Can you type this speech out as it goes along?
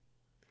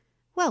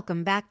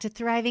Welcome back to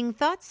Thriving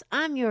Thoughts.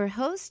 I'm your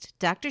host,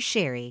 Dr.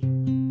 Sherry.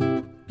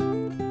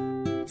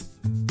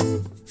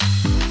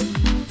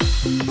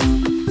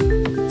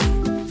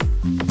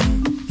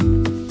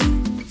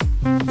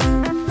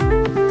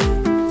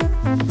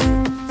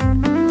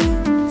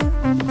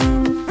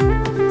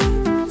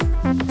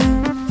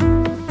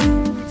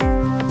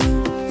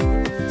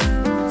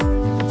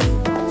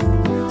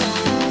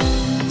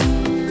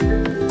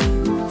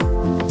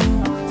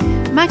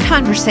 My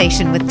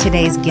conversation with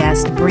today's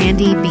guest,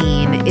 Brandy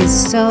Bean,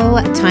 is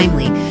so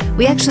timely.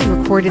 We actually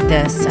recorded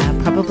this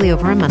probably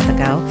over a month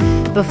ago,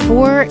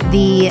 before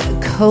the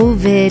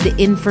COVID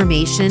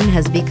information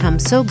has become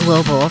so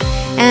global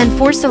and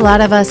forced a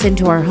lot of us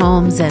into our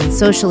homes and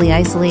socially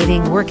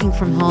isolating, working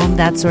from home,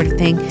 that sort of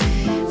thing.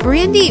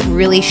 Brandy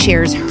really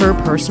shares her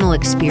personal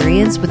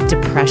experience with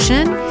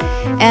depression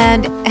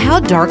and how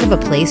dark of a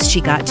place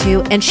she got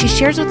to, and she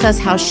shares with us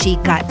how she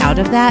got out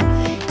of that,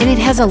 and it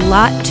has a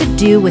lot to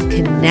do with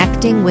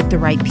connecting with the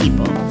right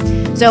people.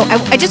 So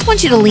I just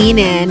want you to lean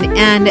in,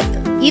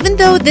 and even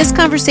though this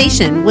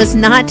conversation was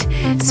not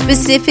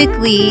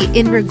specifically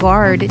in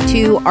regard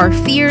to our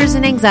fears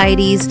and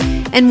anxieties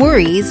and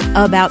worries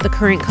about the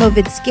current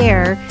COVID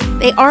scare,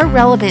 they are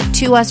relevant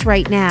to us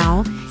right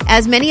now,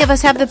 as many of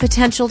us have the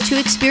potential to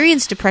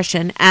experience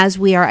depression as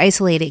we are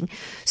isolating.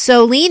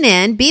 So lean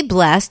in, be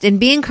blessed, and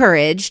be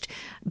encouraged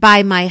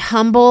by my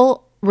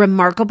humble,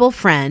 remarkable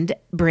friend,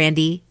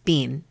 Brandy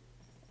Bean.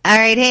 All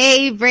right.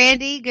 Hey,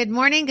 Brandy. Good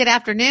morning. Good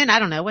afternoon. I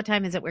don't know. What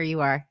time is it where you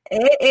are?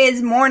 It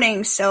is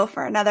morning still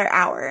for another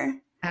hour.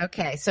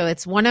 Okay. So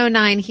it's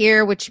 1:09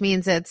 here, which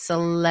means it's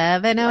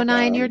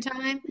 11:09 your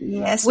time?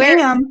 Yes,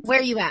 ma'am. Where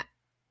are you at?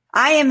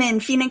 I am in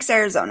Phoenix,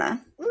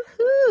 Arizona.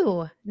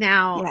 Woohoo.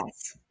 Now,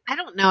 yes. I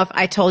don't know if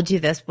I told you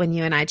this when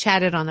you and I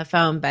chatted on the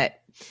phone, but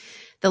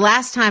the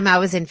last time I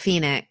was in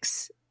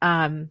Phoenix,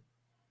 I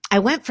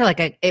went for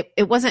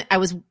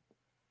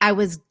I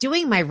was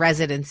doing my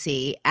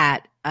residency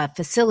at a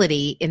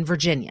facility in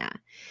Virginia.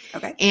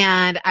 Okay.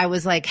 And I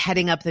was like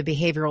heading up the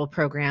behavioral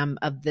program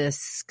of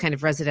this kind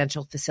of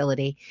residential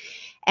facility.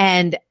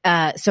 And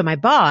so my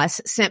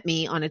boss sent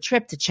me on a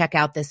trip to check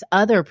out this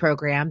other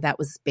program that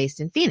was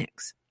based in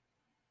Phoenix.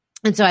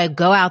 And so I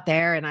go out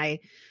there and I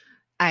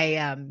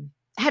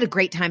had a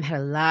great time, had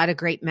a lot of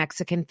great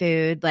Mexican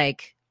food,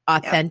 like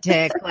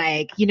authentic,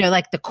 like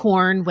the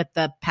corn with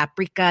the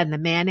paprika and the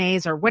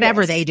mayonnaise or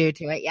whatever they do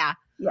to it. Yeah.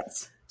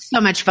 Yes. So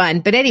much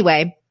fun. But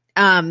anyway,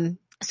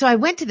 so I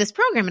went to this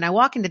program and I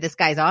walk into this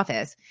guy's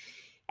office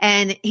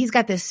and he's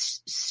got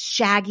this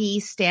shaggy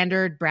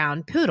standard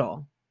brown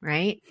poodle,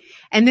 right?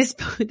 And this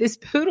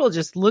poodle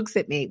just looks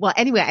at me. Well,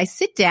 anyway, I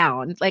sit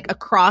down like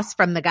across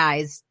from the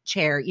guy's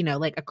chair,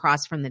 like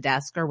across from the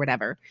desk or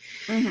whatever.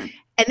 Mm-hmm.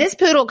 And this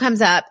poodle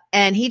comes up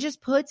and he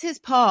just puts his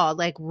paw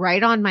like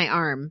right on my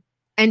arm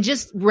and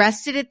just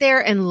rested it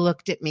there and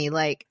looked at me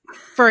like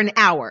for an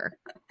hour.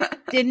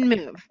 Didn't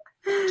move.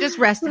 Just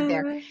rested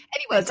there.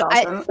 Anyway, so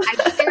awesome.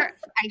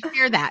 I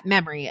share that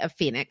memory of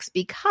Phoenix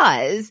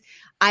because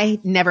I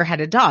never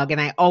had a dog and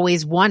I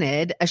always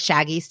wanted a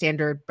shaggy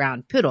standard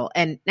brown poodle.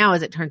 And now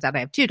as it turns out, I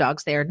have two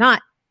dogs. They are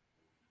not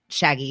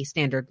shaggy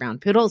standard brown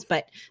poodles,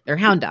 but they're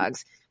hound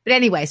dogs. But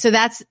anyway, so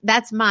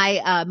that's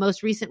my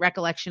most recent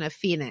recollection of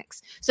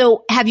Phoenix.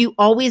 So have you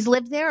always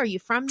lived there? Are you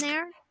from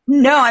there?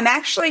 No, I'm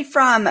actually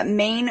from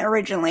Maine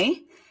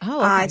originally. Oh,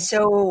 okay.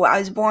 So I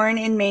was born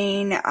in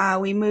Maine.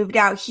 We moved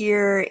out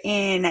here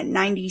in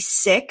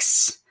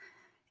 96.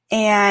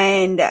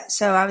 And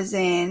so I was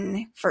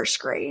in first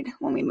grade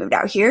when we moved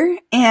out here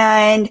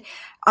and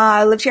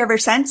lived here ever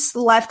since.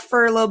 Left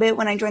for a little bit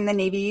when I joined the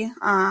Navy.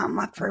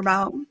 Left for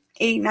about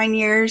 8-9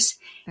 years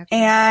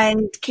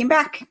and came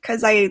back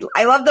because I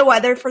love the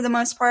weather for the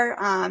most part.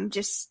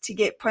 Just to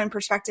get put in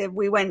perspective,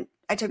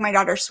 I took my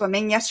daughter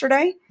swimming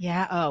yesterday.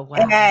 Yeah. Oh, wow.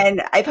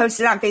 And I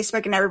posted on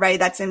Facebook and everybody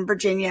that's in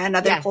Virginia and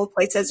other cold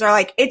places are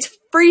like, it's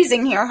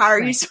freezing here. How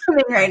are you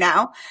swimming right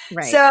now?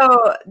 Right. So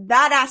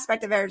that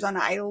aspect of Arizona,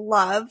 I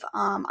love.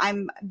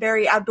 I'm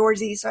very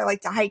outdoorsy, so I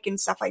like to hike and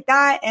stuff like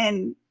that.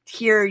 And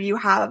here you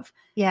have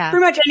pretty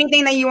much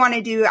anything that you want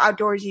to do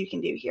outdoors you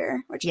can do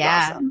here, which is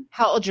awesome.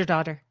 How old's your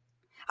daughter?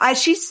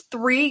 She's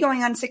 3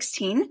 going on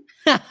 16.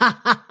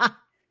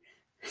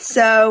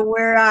 So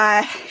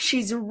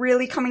she's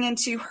really coming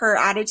into her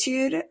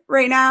attitude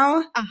right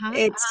now.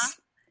 It's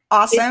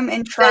awesome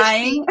and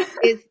trying.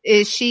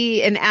 Is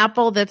she an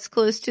apple that's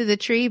close to the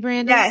tree,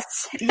 Brandon?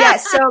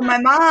 Yes. So my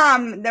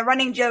mom, the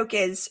running joke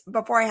is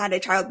before I had a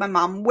child, my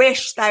mom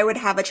wished that I would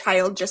have a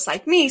child just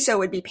like me. So it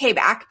would be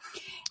payback.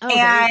 Oh,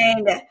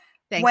 and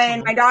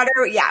when my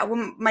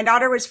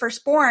daughter was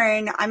first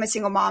born, I'm a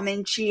single mom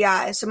and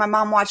so my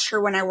mom watched her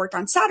when I worked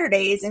on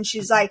Saturdays and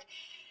she's like,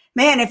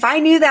 man, if I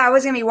knew that I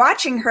was going to be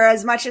watching her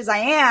as much as I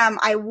am,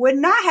 I would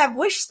not have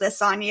wished this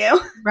on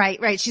you.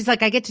 Right. She's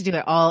like, I get to do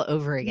it all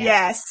over again.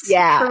 Yes.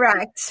 Yeah.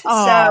 Correct.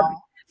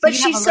 But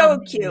she's so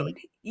cute.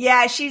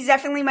 Yeah. She's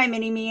definitely my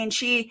mini me. And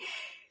she,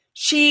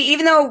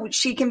 even though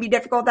she can be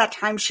difficult at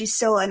times, she's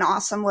still an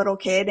awesome little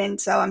kid. And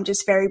so I'm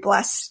just very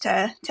blessed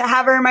to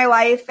have her in my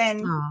life.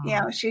 And,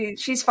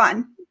 she's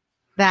fun.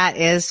 That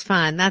is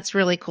fun. That's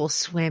really cool.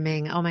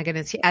 Swimming. Oh my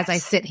goodness. As I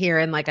sit here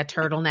in like a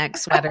turtleneck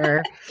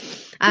sweater,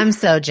 I'm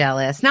so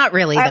jealous. Not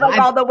really. I have like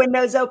all the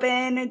windows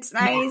open. It's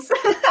nice.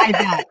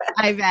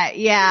 I bet.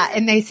 Yeah.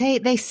 And they say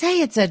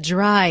it's a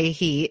dry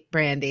heat,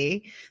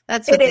 Brandy.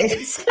 That's what it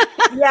is.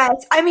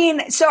 Yes. I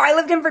mean, so I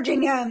lived in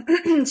Virginia.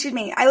 Excuse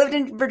me. I lived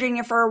in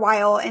Virginia for a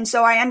while. And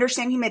so I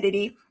understand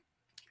humidity.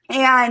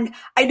 And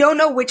I don't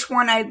know which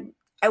one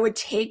I would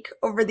take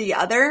over the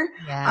other.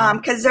 Yeah.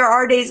 Cause there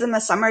are days in the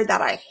summer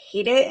that I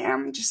hate it. And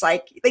I'm just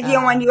like you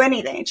don't want to do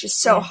anything. It's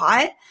just so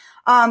hot.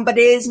 But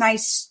it is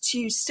nice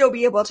to still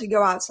be able to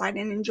go outside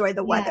and enjoy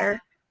the weather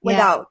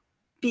without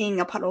being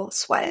a puddle of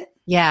sweat.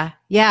 Yeah.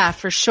 Yeah,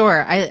 for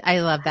sure. I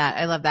love that.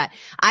 I love that.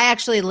 I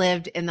actually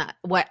lived in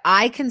what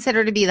I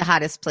consider to be the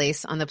hottest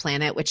place on the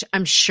planet, which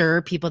I'm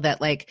sure people that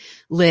like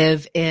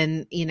live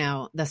in,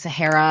 the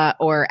Sahara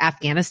or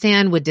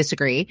Afghanistan would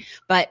disagree.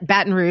 But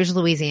Baton Rouge,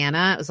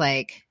 Louisiana, it was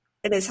like,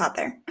 it is hot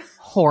there.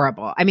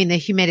 Horrible. I mean, the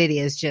humidity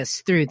is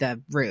just through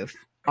the roof.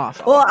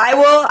 Awful. Well,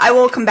 I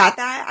will combat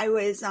that. I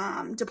was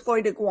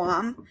deployed to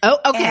Guam. Oh,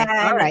 okay.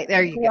 All right.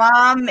 There you go.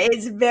 Guam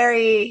is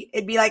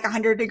it'd be like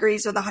 100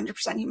 degrees with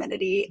 100%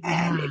 humidity.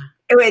 And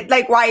it would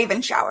like, why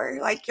even shower?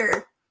 Like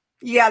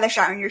you got to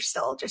shower and you're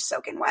still just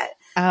soaking wet.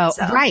 Oh,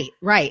 so. Right.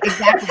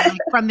 Exactly. Like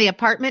from the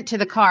apartment to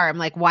the car, I'm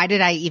like, why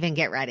did I even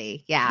get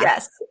ready? Yeah.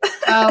 Yes.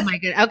 Oh my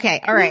goodness. Okay.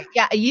 All right.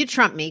 Yeah. You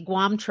trump me.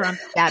 Guam trump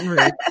Baton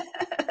Rouge.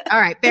 All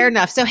right. Fair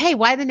enough. So, hey,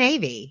 why the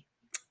Navy?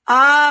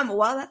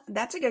 Well,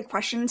 that's a good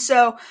question.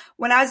 So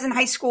when I was in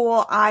high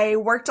school, I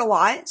worked a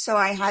lot. So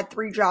I had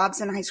 3 jobs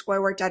in high school. I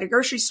worked at a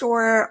grocery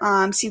store,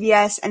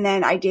 CVS, and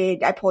then I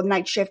pulled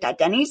night shift at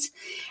Denny's.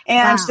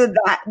 And so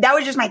that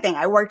was just my thing.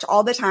 I worked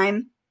all the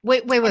time.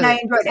 Wait. Was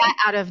that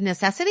out of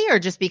necessity or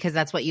just because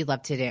that's what you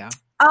love to do?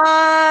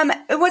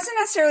 It wasn't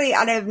necessarily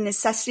out of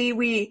necessity.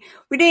 We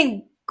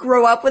didn't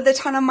grow up with a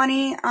ton of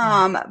money.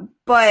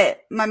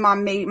 But my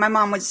mom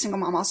was a single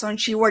mom also,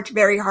 and she worked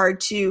very hard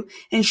to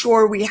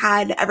ensure we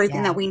had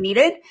everything that we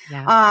needed.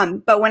 Yeah.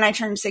 But when I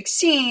turned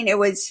 16, it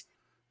was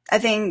a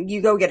thing,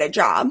 you go get a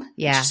job.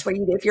 Yeah. It's just what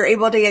you do. If you're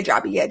able to get a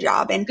job, you get a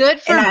job. And good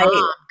for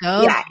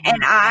mom.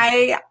 And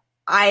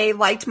I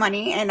liked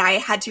money and I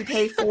had to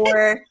pay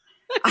for,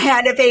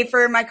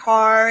 my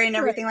car and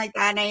everything like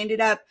that. And I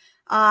ended up,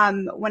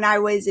 when I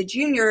was a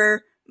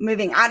junior,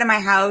 moving out of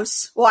my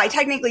house. Well, I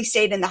technically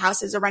stayed in the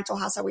house as a rental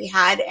house that we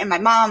had, and my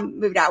mom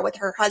moved out with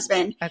her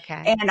husband.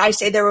 Okay. And I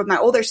stayed there with my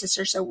older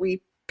sister, so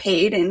we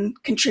paid and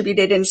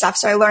contributed and stuff.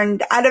 So I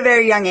learned at a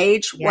very young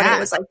age what it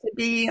was like to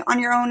be on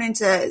your own and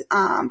to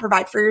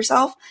provide for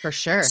yourself. For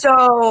sure.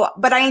 So,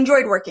 but I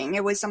enjoyed working.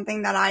 It was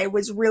something that I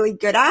was really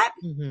good at.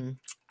 Mm-hmm.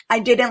 I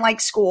didn't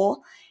like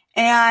school.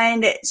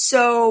 And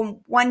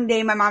so one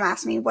day my mom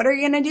asked me, what are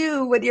you going to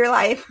do with your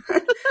life?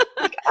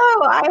 Like,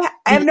 I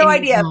have no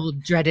idea.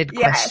 Dreaded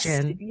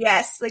question.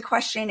 Yes, the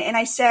question. And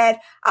I said,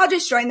 I'll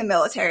just join the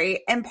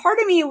military. And part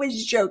of me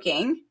was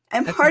joking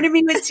and part of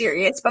me was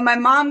serious, but my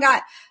mom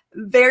got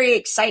very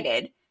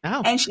excited.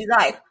 Oh. And she's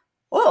like,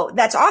 whoa,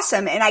 that's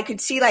awesome. And I could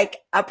see like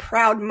a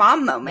proud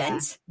mom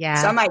moment. Yeah.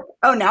 So I'm like,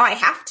 oh, now I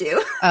have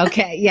to.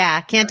 Okay.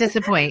 Yeah. Can't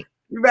disappoint.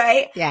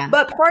 Right. Yeah.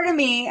 But part of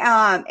me,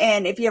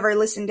 and if you ever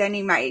listen to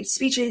any of my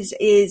speeches,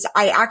 is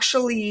I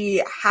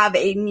actually have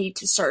a need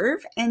to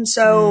serve. And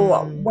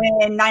so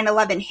when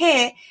 9/11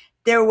 hit,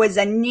 there was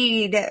a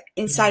need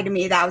inside of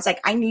me that I was like,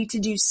 I need to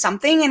do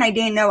something. And I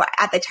didn't know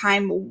at the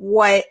time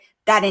what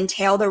that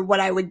entailed or what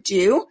I would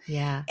do.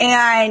 Yeah.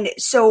 And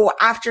so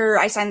after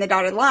I signed the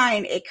dotted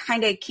line, it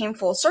kind of came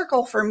full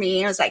circle for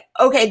me. I was like,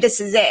 okay,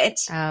 this is it.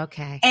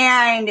 Okay.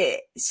 And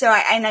so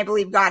I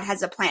believe God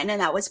has a plan,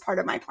 and that was part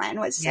of my plan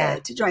was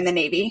to join the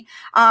Navy.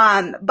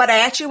 But I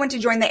actually went to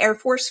join the Air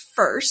Force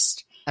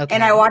first. Okay.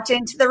 And I walked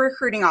into the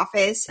recruiting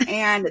office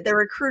and the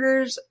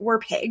recruiters were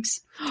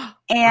pigs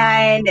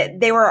and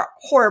they were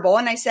horrible.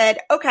 And I said,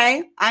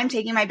 okay, I'm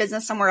taking my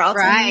business somewhere else.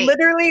 Right. And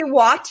literally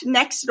walked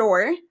next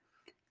door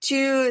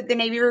to the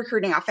Navy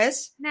recruiting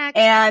office. Next.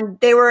 And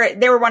they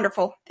were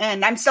wonderful.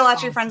 And I'm still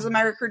actually friends with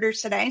my recruiters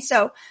today.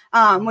 So,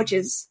 which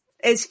is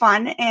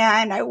fun.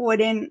 And I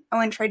wouldn't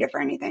trade it for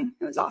anything.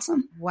 It was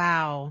awesome.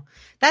 Wow.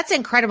 That's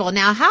incredible.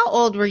 Now, how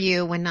old were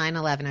you when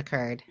 9/11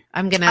 occurred?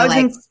 I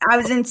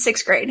was in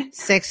 6th grade.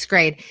 6th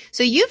grade.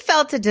 So you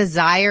felt a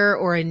desire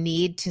or a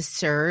need to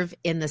serve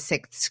in the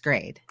 6th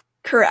grade.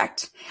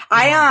 Correct.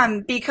 Yeah.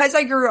 Because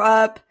I grew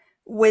up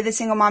with a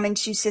single mom and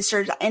 2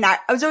 sisters, and I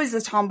was always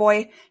a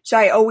tomboy, so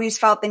I always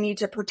felt the need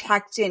to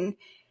protect and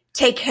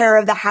take care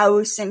of the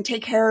house and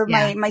take care of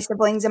my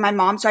siblings and my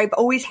mom. So I've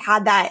always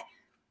had that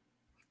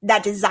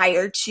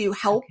desire to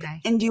help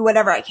and do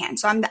whatever I can.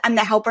 So I'm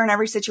the helper in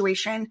every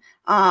situation.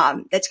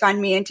 That's gotten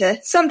me into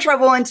some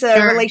trouble into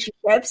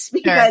relationships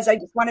because I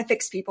just want to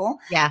fix people.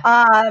 Yeah.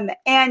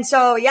 And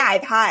so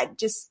I've had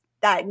just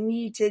that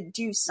need to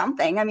do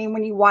something. I mean,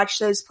 when you watch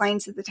those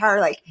planes at the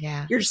tower, like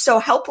you're so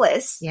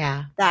helpless.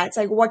 Yeah. That's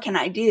like, what can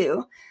I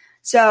do?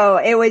 So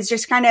it was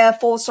just kind of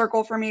full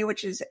circle for me,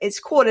 which is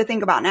cool to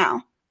think about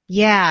now.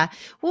 Yeah.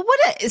 Well,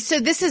 so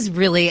this is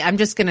really, I'm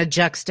just going to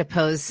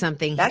juxtapose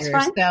something That's here.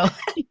 Fine. So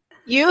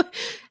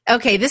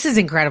Okay, this is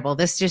incredible.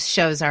 This just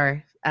shows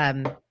our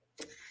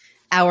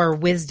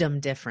wisdom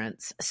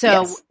difference.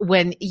 So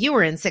when you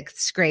were in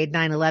 6th grade,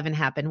 9/11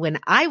 happened. When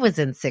I was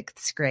in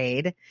 6th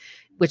grade,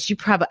 which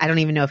I don't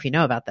even know if you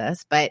know about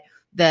this, but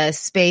the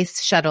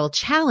Space Shuttle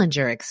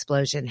Challenger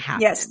explosion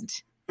happened. Yes.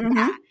 Mm-hmm.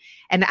 Yeah.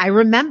 And I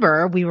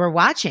remember we were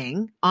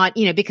watching on,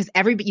 because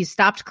you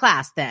stopped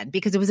class then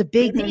because it was a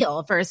big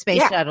deal for a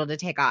space shuttle to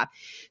take off.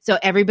 So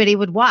everybody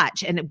would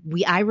watch. And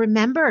I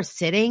remember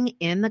sitting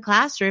in the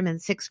classroom in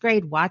 6th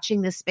grade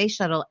watching the space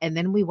shuttle, and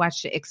then we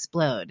watched it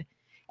explode.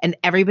 And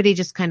everybody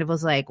just kind of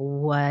was like,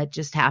 what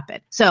just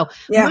happened? So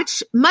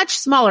much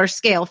smaller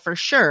scale for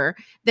sure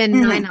than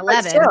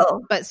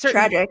 9/11, but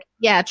certainly tragic.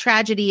 Yeah,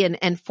 tragedy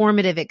and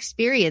formative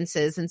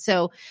experiences. And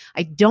so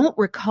I don't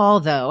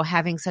recall, though,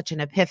 having such an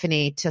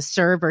epiphany to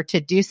serve or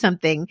to do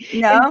something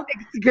in 6th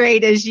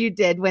grade as you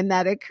did when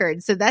that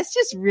occurred. So that's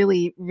just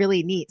really,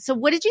 really neat. So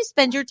what did you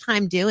spend your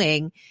time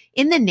doing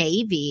in the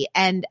Navy?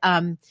 And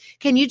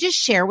can you just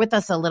share with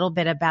us a little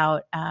bit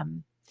about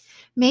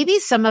maybe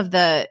some of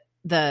the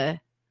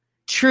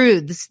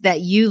truths that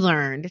you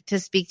learned to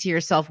speak to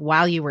yourself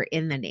while you were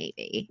in the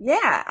Navy?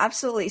 Yeah,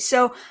 absolutely.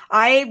 So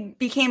I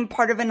became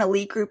part of an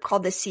elite group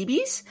called the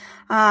Seabees.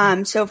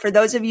 So for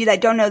those of you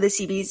that don't know the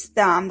Seabees,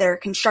 they're a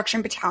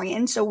construction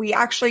battalion. So we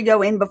actually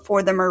go in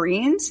before the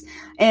Marines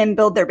and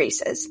build their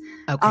bases.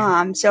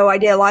 Okay. So I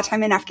did a lot of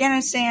time in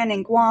Afghanistan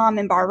and Guam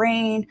and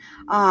Bahrain,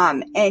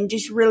 and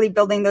just really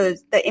building the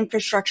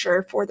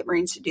infrastructure for the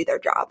Marines to do their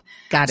job.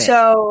 Got it.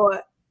 So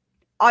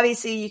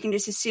obviously, you can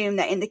just assume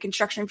that in the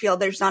construction field,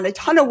 there's not a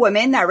ton of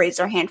women that raise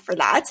their hand for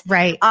that.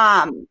 Right.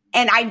 And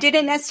I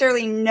didn't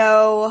necessarily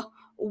know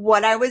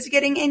what I was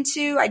getting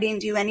into. I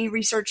didn't do any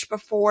research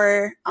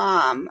before.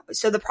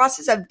 So the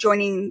process of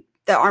joining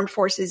the armed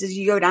forces is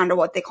you go down to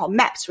what they call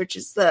MEPS, which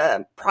is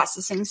the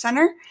processing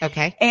center.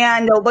 Okay.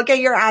 And they'll look at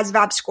your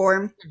ASVAB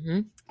score. Mm-hmm.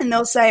 And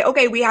they'll say,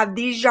 okay, we have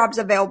these jobs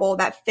available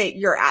that fit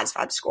your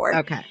ASVAB score.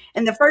 Okay.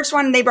 And the first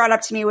one they brought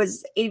up to me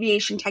was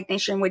aviation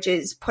technician, which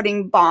is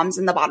putting bombs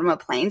in the bottom of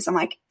planes. I'm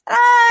like,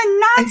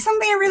 not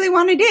something I really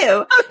want to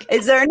do. Okay.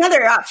 Is there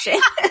another option?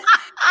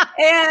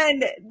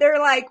 And they're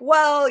like,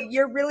 well,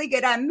 you're really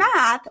good at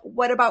math.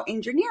 What about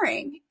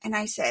engineering? And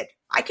I said,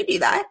 I could do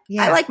that.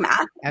 Yeah. I like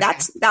math. Okay.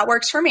 That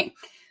works for me.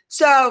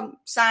 So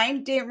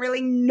signed, didn't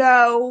really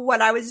know what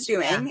I was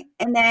doing. Yeah.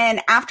 And then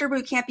after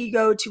boot camp, you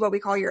go to what we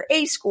call your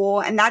A school,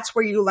 and that's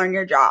where you learn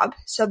your job.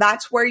 So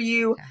that's where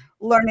you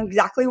learn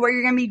exactly what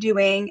you're going to be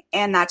doing.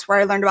 And that's where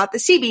I learned about the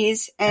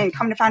Seabees, and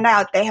come to find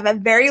out they have a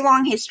very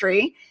long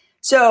history.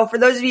 So for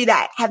those of you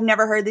that have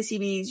never heard the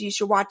Seabees, you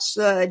should watch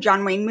the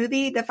John Wayne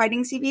movie, The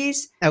Fighting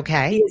Seabees.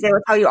 Okay. Because they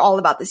will tell you all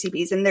about the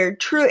Seabees, and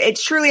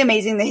it's truly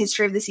amazing, the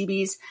history of the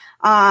Seabees.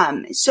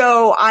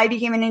 So I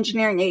became an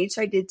engineering aide.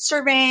 So I did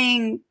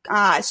surveying,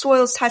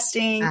 soils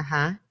testing.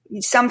 Uh-huh.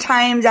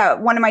 Sometimes at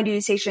one of my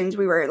duty stations,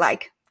 we were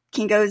like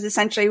Kinkos,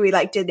 essentially. We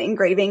did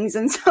engravings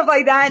and stuff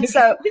like that.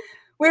 So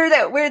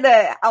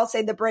we're I'll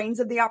say the brains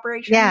of the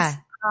operations. Yeah.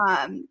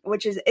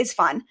 Which is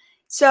fun.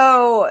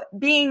 So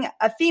being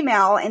a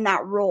female in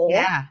that role,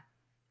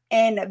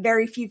 and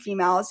very few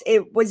females,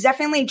 it was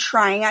definitely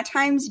trying at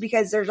times,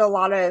 because there's a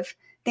lot of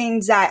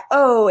things that,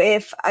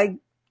 if a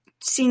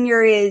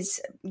senior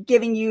is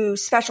giving you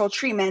special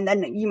treatment,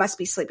 then you must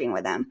be sleeping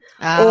with them.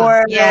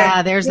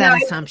 There's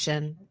that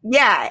assumption.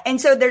 Yeah.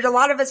 And so there's a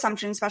lot of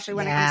assumptions, especially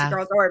when it comes to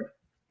girls,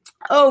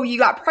 or, you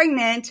got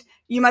pregnant,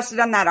 you must have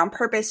done that on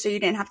purpose so you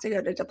didn't have to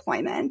go to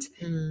deployment.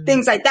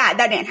 Things like that.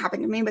 That didn't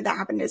happen to me, but that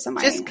happened to some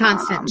of my just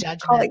constant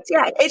judgment. Colleagues.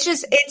 Yeah,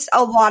 it's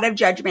a lot of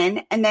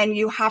judgment. And then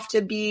you have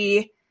to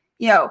be,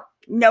 no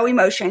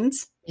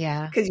emotions.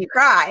 Yeah. Because you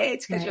cry.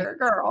 It's because you're a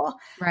girl.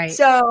 Right.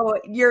 So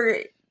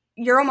you're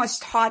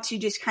almost taught to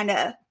just kind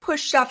of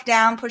push stuff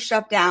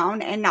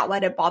down and not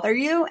let it bother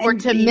you. And or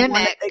to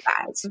mimic. The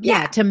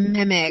guys. To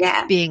mimic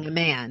being a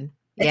man.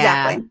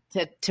 Exactly.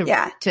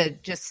 To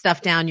just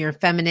stuff down your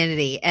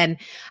femininity. And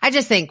I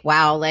just think,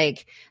 wow,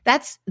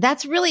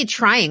 that's really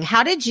trying.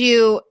 How did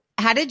you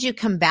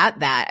combat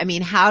that? I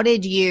mean, how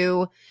did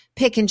you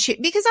pick and choose?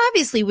 Because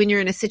obviously when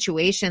you're in a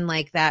situation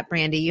like that,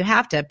 Brandy, you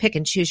have to pick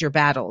and choose your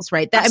battles,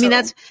 right?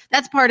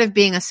 That's part of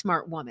being a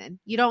smart woman.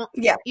 You don't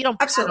battle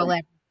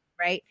everything,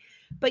 right?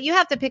 But you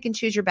have to pick and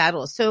choose your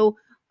battles. So,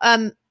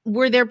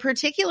 were there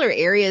particular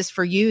areas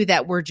for you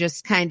that were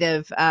just kind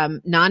of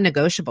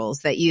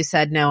non-negotiables that you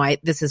said, no,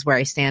 this is where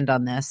I stand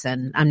on this,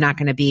 and I'm not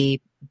going to be,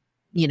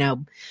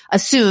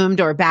 assumed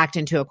or backed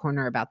into a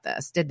corner about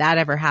this? Did that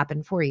ever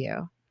happen for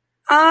you?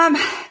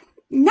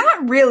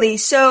 Not really.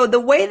 So the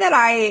way that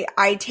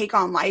I take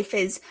on life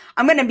is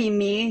I'm going to be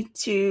me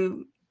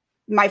to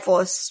my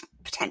fullest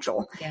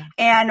potential. Yeah.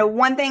 And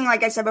one thing,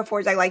 like I said before,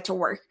 is I like to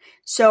work.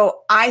 So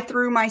I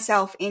threw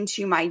myself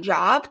into my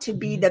job to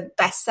be the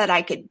best that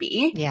I could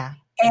be. Yeah.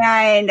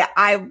 And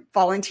I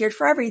volunteered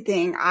for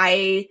everything.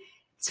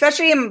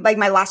 Especially in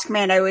my last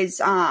command, I did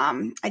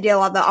a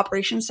lot of the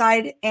operations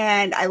side,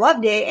 and I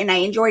loved it and I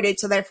enjoyed it.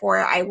 So therefore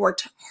I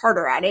worked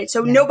harder at it.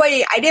 So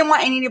I didn't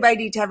want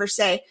anybody to ever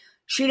say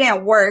she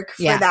didn't work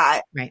for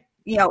that. Right.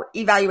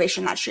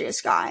 evaluation that she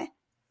just got.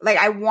 Like,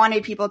 I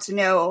wanted people to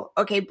know,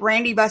 okay,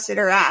 Brandy busted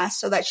her ass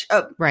so that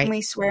right. Can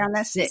we swear on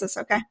this? Is this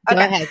okay? Go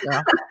ahead,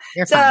 girl.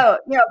 You're so,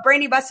 fine.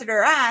 Brandy busted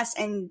her ass,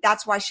 and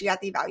that's why she got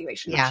the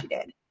evaluation that she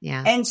did.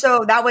 Yeah. And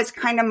so that was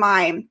kind of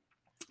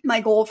my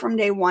goal from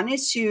day one,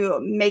 is to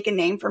make a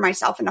name for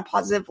myself in a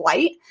positive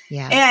light.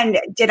 Yeah. And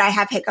did I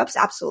have hiccups?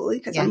 Absolutely.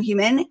 Because I'm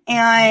human.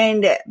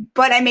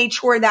 But I made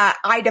sure that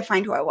I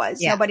defined who I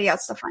was. Yeah. Nobody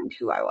else defined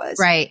who I was.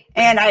 Right.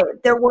 And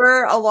there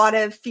were a lot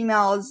of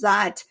females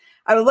that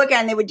I would look at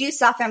and they would do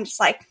stuff. And I'm just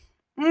like,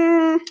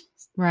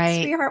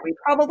 right. Sweetheart, we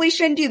probably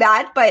shouldn't do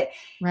that. But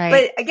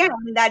again,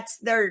 that's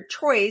their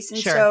choice. And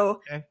so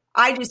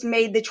I just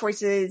made the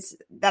choices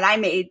that I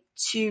made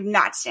to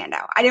not stand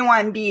out. I didn't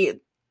want to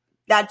be,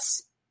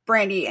 that's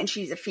Brandy and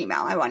she's a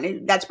female.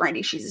 That's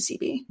Brandy. She's a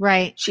CB.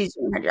 Right. She's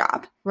doing her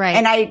job. Right.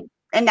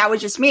 And that was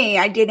just me.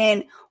 I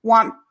didn't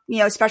want,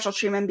 special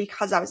treatment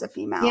because I was a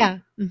female. Yeah.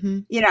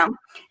 Mm-hmm.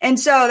 And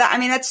so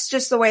that's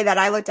just the way that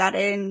I looked at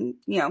it and,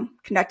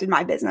 conducted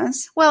my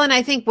business. Well, and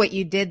I think what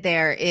you did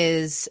there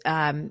is,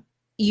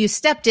 you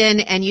stepped in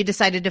and you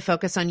decided to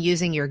focus on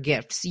using your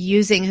gifts,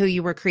 using who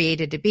you were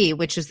created to be,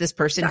 which is this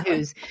person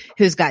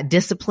who's got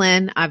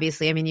discipline.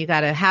 Obviously, you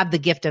got to have the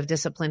gift of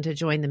discipline to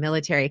join the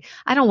military.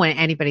 I don't want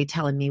anybody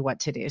telling me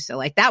what to do.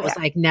 So that was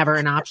never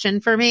an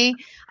option for me.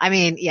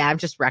 I'm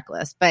just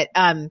reckless, but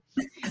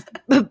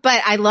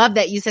I love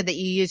that you said that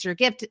you use your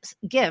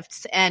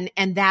gifts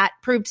and that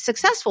proved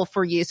successful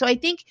for you. So I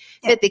think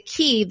that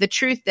the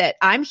truth that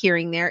I'm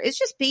hearing there is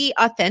just be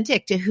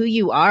authentic to who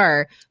you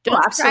are.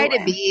 Don't try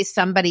to be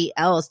somebody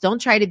else. Don't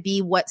try to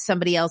be what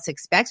somebody else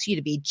expects you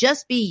to be.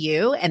 Just be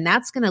you. And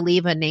that's going to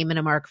leave a name and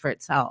a mark for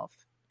itself.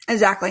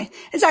 Exactly.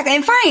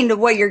 And find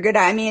what you're good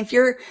at. If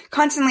you're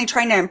constantly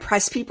trying to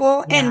impress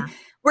people and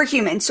we're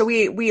human. So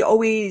we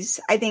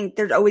always, I think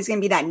there's always going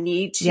to be that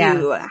need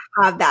to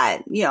have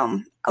that,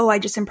 I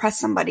just impressed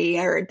somebody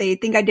or they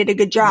think I did a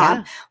good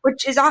job,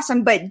 which is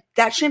awesome, but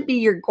that shouldn't be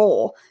your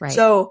goal. Right.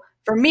 So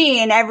for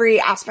me, in every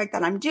aspect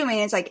that I'm doing,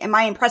 it's am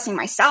I impressing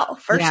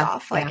myself first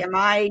off? Am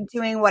I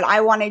doing what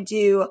I want to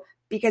do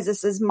because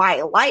this is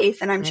my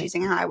life and I'm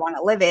choosing how I want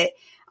to live it?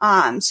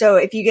 So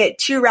if you get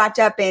too wrapped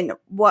up in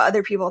what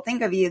other people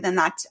think of you, then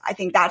I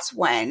think that's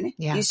when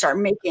you start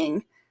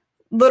making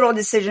little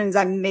decisions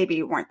that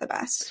maybe weren't the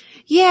best.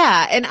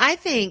 Yeah. And I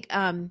think,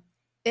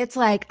 it's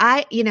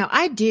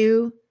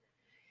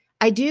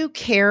I do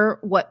care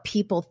what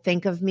people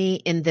think of me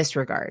in this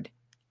regard.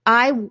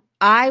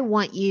 I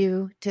want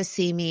you to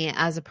see me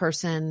as a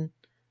person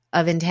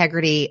of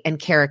integrity and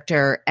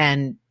character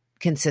and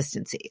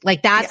consistency.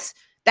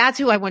 That's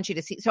who I want you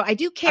to see. So I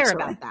do care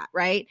about that.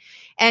 Right.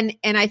 And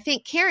I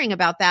think caring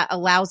about that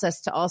allows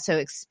us to also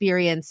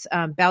experience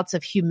bouts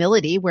of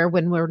humility where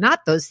when we're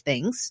not those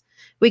things,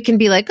 we can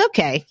be like,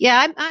 okay,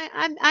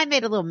 I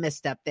made a little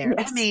misstep there.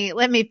 Yes.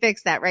 Let me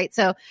fix that. Right.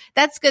 So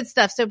that's good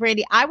stuff. So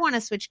Brandy, I want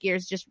to switch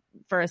gears just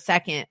for a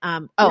second.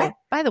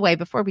 By the way,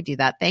 before we do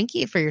that, thank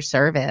you for your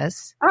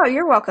service. Oh,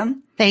 you're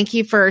welcome. Thank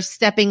you for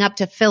stepping up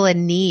to fill a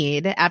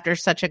need after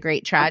such a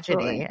great tragedy.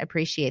 Absolutely. I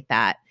appreciate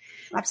that.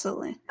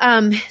 Absolutely.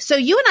 So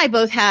you and I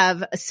both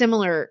have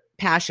similar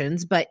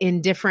passions, but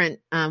in different,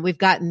 we've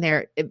gotten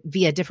there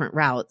via different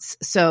routes.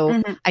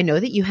 So I know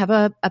that you have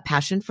a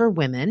passion for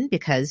women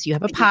because you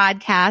have a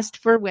podcast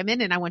for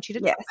women, and I want you to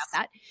talk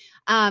about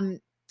that.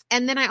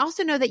 And then I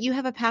also know that you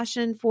have a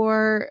passion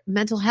for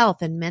mental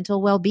health and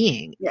mental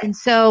well-being. Yes. And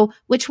so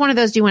which one of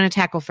those do you want to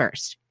tackle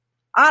first?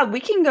 We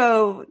can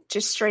go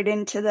just straight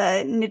into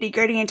the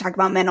nitty-gritty and talk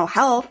about mental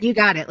health. You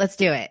got it. Let's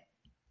do it.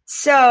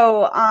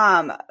 So,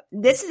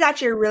 this is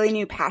actually a really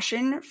new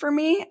passion for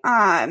me.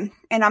 And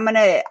I'm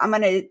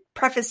going to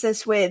preface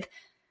this with,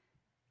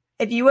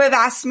 if you would have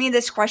asked me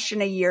this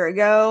question a year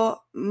ago,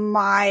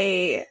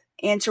 my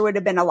answer would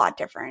have been a lot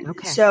different.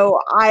 Okay. So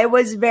I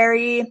was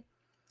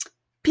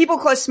people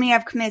close to me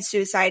have committed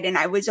suicide. And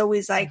I was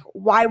always like,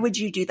 why would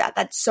you do that?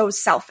 That's so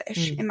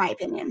selfish, in my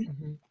opinion.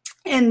 Mm-hmm.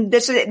 And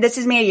this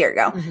is me a year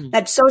ago. Mm-hmm.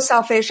 That's so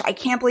selfish. I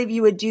can't believe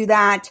you would do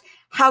that.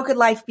 How could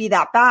life be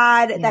that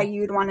bad that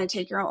you would want to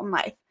take your own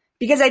life?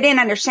 Because I didn't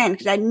understand,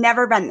 because I'd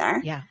never been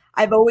there. Yeah.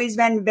 I've always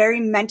been very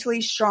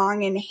mentally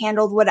strong and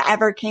handled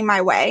whatever came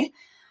my way.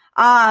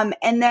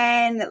 And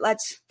then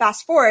let's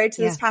fast forward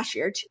to this past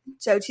year.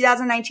 So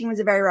 2019 was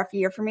a very rough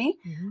year for me.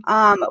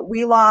 Mm-hmm.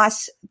 We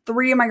lost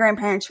 3 of my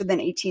grandparents within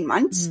 18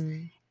 months.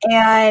 Mm.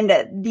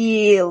 And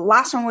the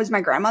last one was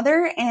my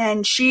grandmother,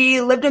 and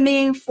she lived with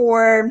me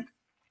for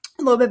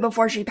a little bit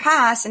before she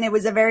passed, and it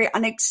was a very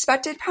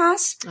unexpected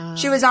pass.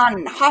 She was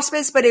on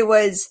hospice, but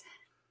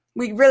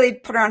we really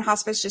put her on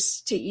hospice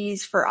just to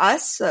ease for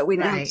us, so that we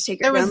didn't have to take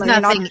her. There was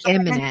nothing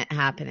imminent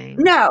happening.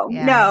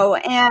 No.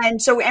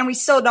 And we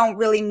still don't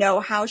really know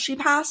how she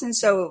passed, and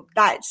so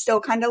that still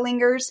kind of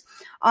lingers.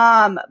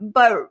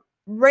 But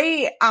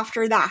right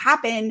after that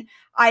happened,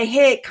 I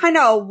hit kind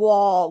of a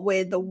wall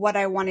with what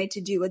I wanted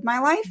to do with my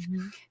life.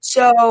 Mm-hmm.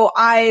 So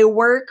I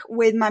work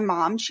with my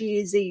mom. She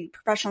is a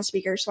professional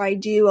speaker. So I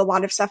do a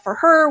lot of stuff for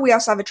her. We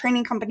also have a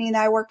training company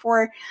that I work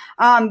for.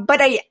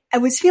 But I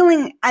was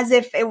feeling as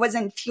if it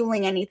wasn't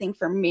fueling anything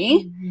for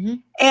me. Mm-hmm.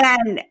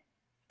 And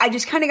I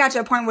just kind of got to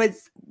a point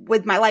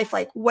with my life,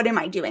 like, what am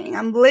I doing?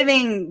 I'm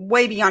living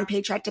way beyond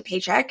paycheck to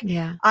paycheck.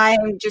 Yeah.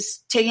 I'm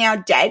just taking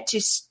out debt to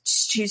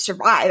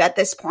survive at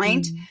this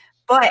point. Mm.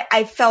 But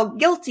I felt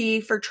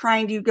guilty for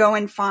trying to go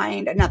and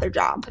find another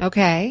job.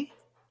 Okay.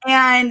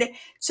 And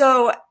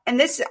so, and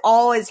this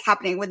all is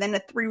happening within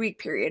a 3-week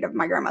period of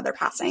my grandmother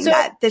passing,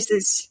 that this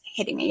is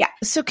hitting me. Yeah.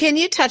 So can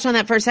you touch on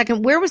that for a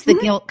second? Where was the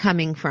guilt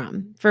coming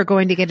from for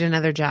going to get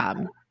another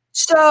job?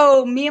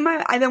 So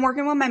I've been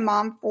working with my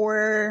mom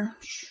for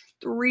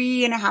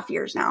 3.5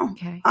 years now.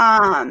 Okay.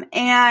 And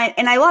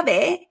I love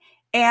it,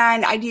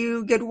 and I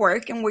do good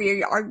work, and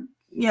we are,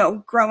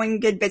 growing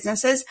good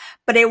businesses,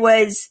 but it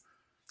was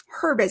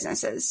her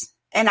businesses.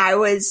 And I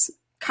was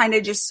kind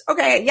of just,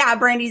 okay, yeah,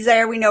 Brandy's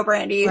there. We know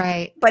Brandy,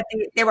 right? But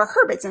they were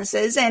her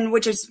businesses, and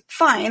which is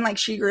fine. Like,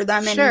 she grew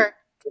them and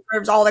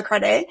deserves all the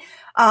credit.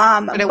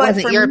 But it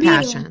wasn't your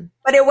passion.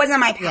 But it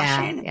wasn't my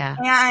passion. Yeah.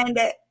 And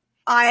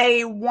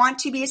I want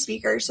to be a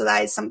speaker. So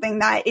that is something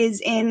that is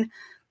in,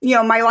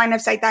 my line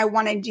of sight that I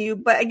want to do.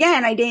 But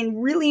again, I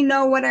didn't really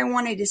know what I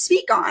wanted to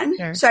speak on.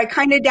 Sure. So I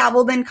kind of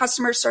dabbled in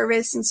customer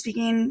service and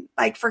speaking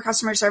like for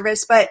customer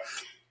service, but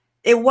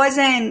it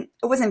wasn't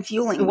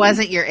fueling me. It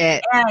wasn't your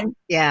it. And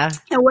yeah.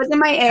 It wasn't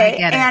my it.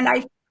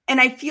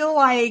 And I feel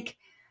like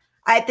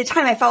at the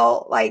time I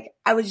felt like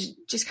I was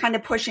just kind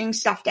of pushing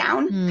stuff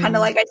down. Kind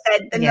of like I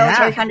said, the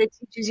military kind of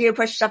teaches you to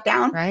push stuff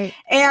down. Right.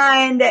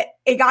 And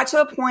it got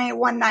to a point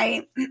one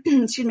night,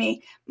 excuse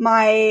me,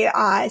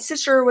 my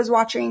sister was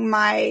watching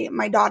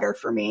my daughter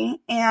for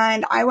me,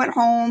 and I went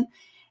home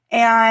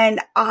and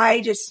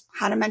I just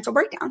had a mental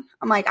breakdown.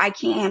 I'm like, I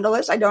can't handle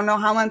this. I don't know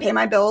how I'm going to pay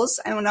my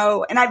bills. I don't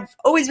know. And I've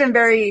always been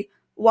very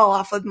well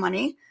off with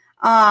money.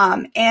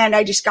 And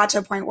I just got to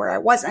a point where I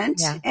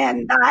wasn't. Yeah.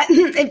 And that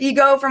if you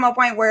go from a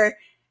point where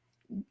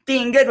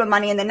being good with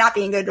money and then not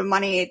being good with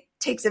money, it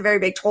takes a very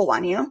big toll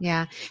on you.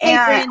 Yeah.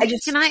 And Brand,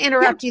 can I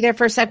interrupt you there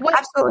for a sec?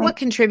 Absolutely. What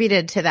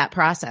contributed to that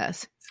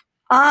process?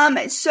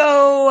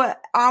 So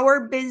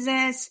our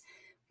business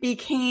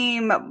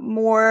became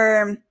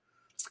more,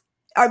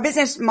 our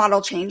business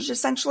model changed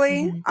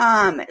essentially,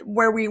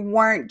 where we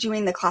weren't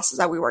doing the classes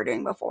that we were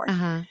doing before.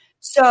 Uh-huh.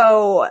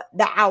 So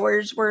the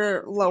hours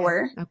were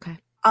lower. Yeah. Okay.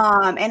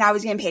 And I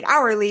was getting paid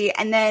hourly.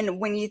 And then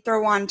when you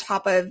throw on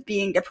top of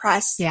being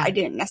depressed, I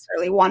didn't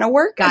necessarily want to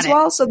work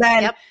well. So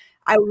then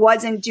I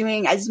wasn't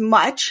doing as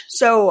much.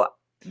 So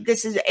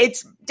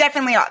it's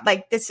definitely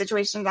like this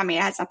situation. I mean,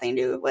 it has nothing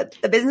to do with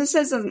the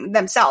businesses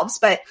themselves,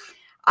 but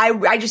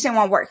I just didn't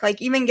want to work.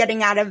 Like, even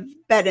getting out of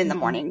bed in the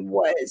morning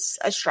was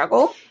a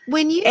struggle.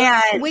 When you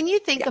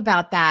think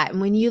about that,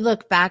 and when you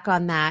look back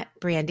on that,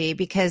 Brandy,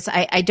 because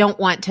I don't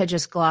want to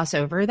just gloss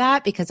over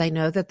that, because I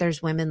know that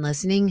there's women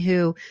listening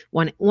who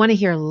want to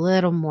hear a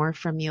little more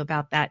from you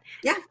about that.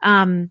 Yeah.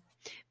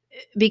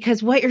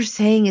 Because what you're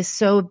saying is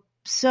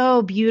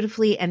so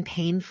beautifully and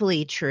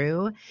painfully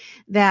true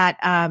that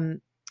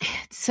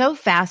it's so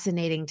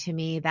fascinating to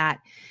me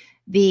that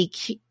the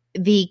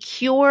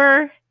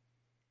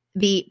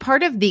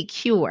part of the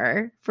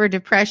cure for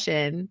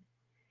depression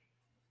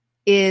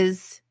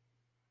is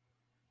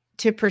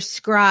to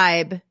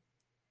prescribe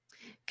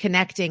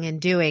connecting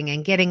and doing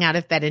and getting out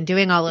of bed and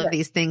doing all of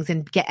these things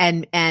and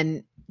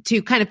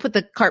to kind of put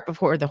the cart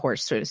before the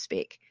horse, so to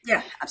speak.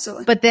 Yeah,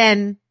 absolutely. But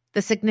then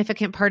the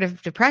significant part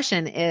of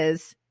depression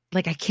is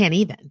like, I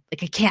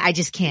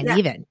just can't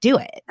even do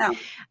it. No.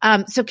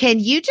 So can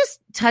you just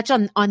touch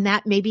on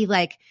that? Maybe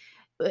like,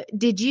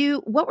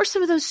 what were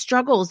some of those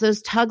struggles,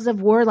 those tugs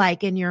of war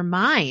like in your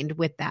mind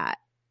with that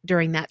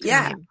during that time?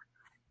 Yeah.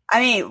 I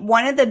mean,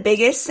 one of the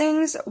biggest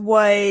things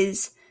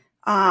was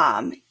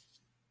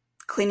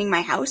cleaning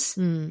my house.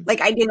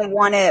 Like, I didn't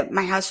want to,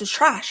 my house was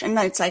trash. And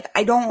it's like,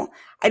 I don't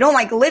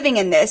like living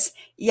in this,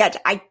 yet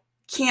I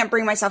can't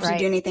bring myself to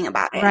do anything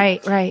about it.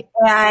 Right.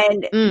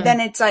 And then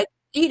it's like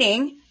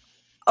eating.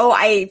 Oh,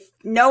 I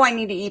know I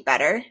need to eat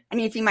better. I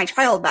need to feed my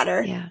child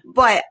better. Yeah.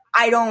 But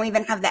I don't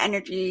even have the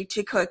energy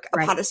to cook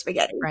a pot of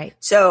spaghetti. Right.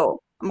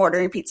 So I'm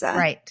ordering pizza.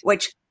 Right.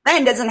 Which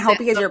then doesn't help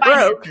because you're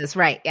broke.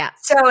 Right. Yeah.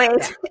 So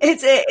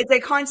it's a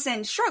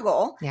constant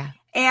struggle. Yeah.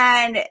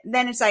 And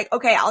then it's like,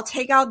 okay, I'll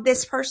take out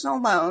this personal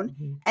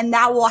loan and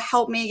that will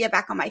help me get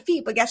back on my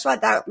feet. But guess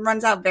what? That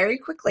runs out very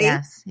quickly.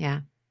 Yes.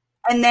 Yeah.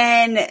 And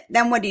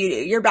then what do?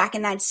 You're back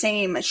in that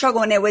same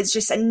struggle. And it was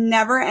just a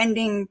never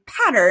ending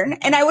pattern.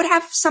 And I would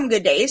have some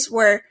good days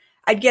where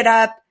I'd get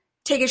up,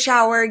 take a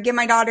shower, get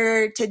my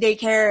daughter to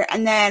daycare.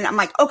 And then I'm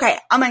like, okay,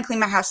 I'm going to clean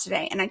my house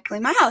today. And I'd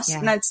clean my house. Yeah.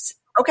 And that's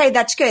okay.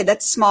 That's good.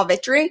 That's a small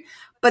victory.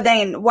 But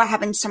then what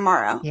happens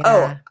tomorrow? Yeah.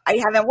 Oh, I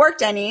haven't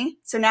worked any.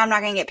 So now I'm not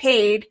going to get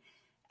paid.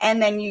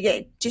 And then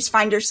you just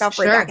find yourself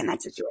right back in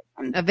that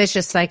situation. A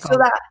vicious cycle. So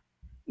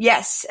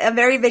yes, a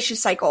very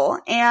vicious cycle.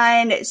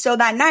 And so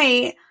that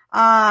night,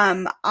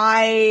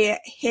 I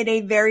hit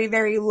a very,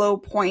 very low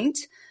point,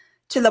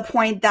 to the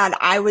point that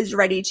I was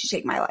ready to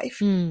take my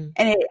life. And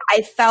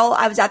I felt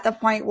I was at the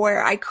point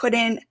where I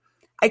couldn't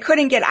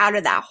get out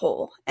of that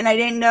hole. And I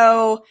didn't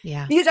know,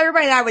 because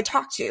everybody that I would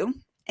talk to,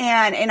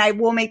 and I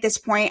will make this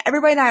point,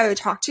 everybody that I would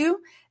talk to,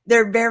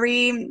 they're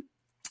very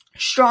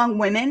strong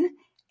women.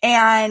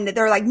 And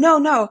they're like,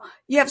 no,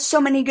 you have so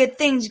many good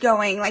things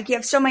going. Like, you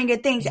have so many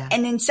good things.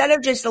 And instead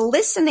of just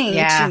listening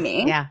to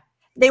me,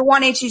 they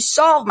wanted to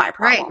solve my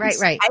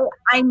problems. Right.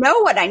 I know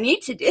what I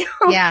need to do.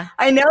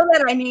 I know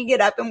that I need to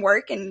get up and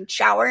work and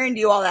shower and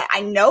do all that.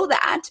 I know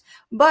that.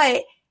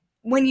 But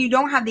when you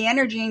don't have the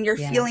energy and you're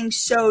feeling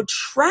so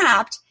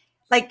trapped,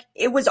 like,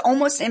 it was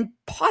almost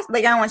impossible.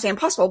 Like, I don't want to say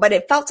impossible, but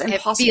it felt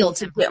impossible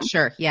to do.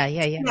 Sure.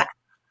 Yeah.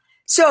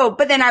 So,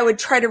 but then I would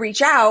try to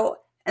reach out.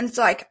 And it's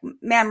like,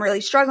 man, I'm really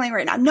struggling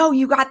right now. No,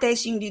 you got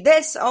this. You can do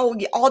this. Oh,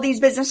 all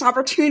these business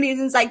opportunities.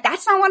 And it's like,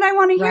 that's not what I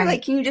want to hear.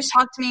 Like, can you just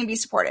talk to me and be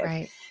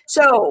supportive?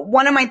 So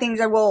one of my things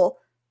I will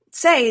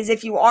say is,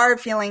 if you are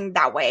feeling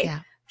that way,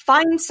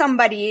 find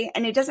somebody,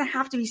 and it doesn't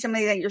have to be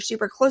somebody that you're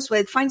super close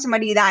with. Find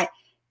somebody that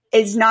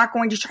is not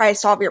going to try to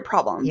solve your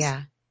problems.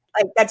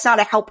 Like, that's not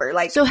a helper.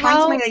 Like, so find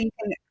somebody that you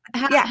can.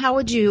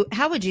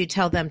 How would you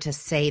tell them to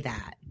say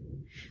that?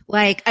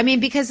 Like, I mean,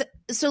 because,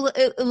 so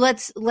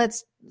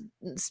let's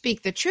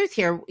speak the truth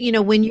here. You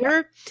know, when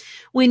you're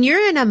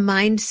in a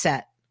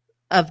mindset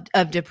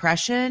of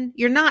depression,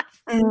 you're not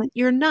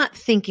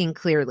thinking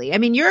clearly. I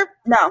mean, you're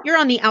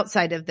on the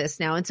outside of this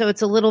now. And so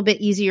it's a little bit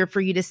easier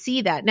for you to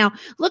see that. Now,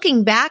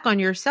 looking back on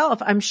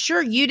yourself, I'm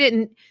sure you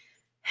didn't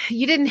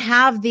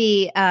have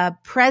the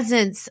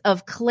presence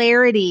of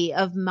clarity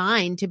of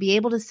mind to be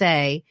able to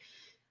say,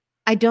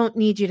 I don't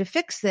need you to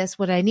fix this.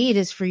 What I need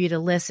is for you to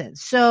listen.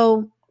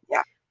 So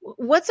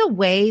what's a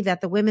way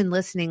that the women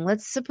listening,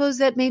 let's suppose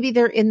that maybe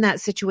they're in that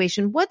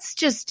situation. What's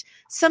just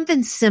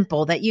something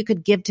simple that you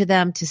could give to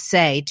them to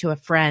say to a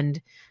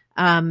friend,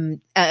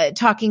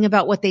 talking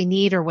about what they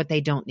need or what they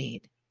don't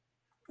need?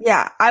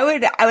 Yeah, I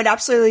would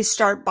absolutely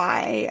start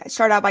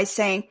out by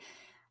saying,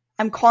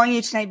 I'm calling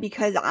you tonight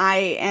because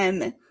I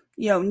am,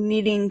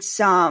 needing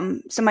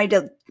somebody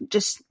to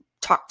just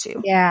talk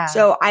to. Yeah.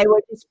 So I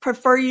would just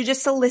prefer you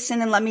just to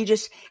listen and let me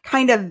just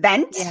kind of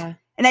vent. Yeah.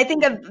 And I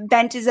think a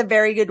vent is a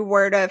very good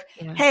word of,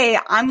 hey,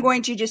 I'm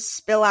going to just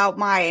spill out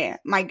my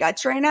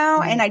guts right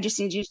now. And I just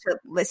need you to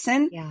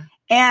listen.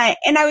 Yeah.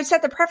 And I would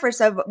set the preface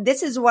of,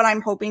 this is what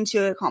I'm hoping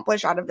to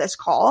accomplish out of this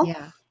call.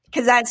 Yeah.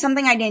 Because that's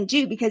something I didn't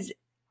do, because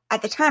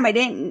at the time I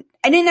didn't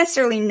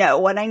necessarily know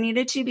what I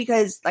needed to,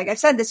 because like I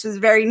said, this was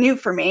very new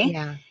for me.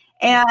 Yeah.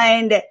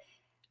 And,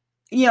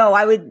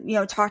 I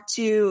would, talk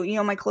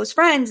to, my close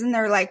friends, and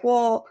they're like,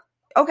 well,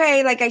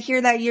 okay, like, I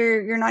hear that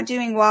you're not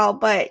doing well,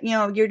 but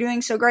you're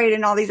doing so great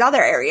in all these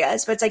other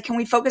areas. But it's like, can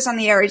we focus on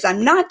the areas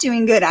I'm not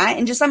doing good at,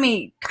 and just let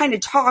me kind of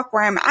talk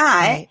where I'm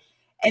at,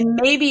 and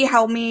maybe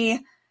help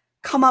me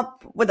come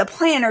up with a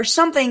plan or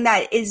something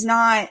that is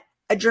not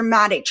a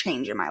dramatic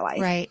change in my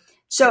life. Right.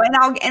 So,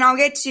 and I'll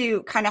get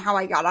to kind of how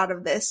I got out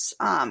of this,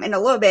 in a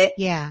little bit.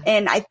 Yeah.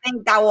 And I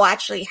think that will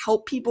actually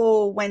help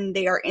people when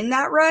they are in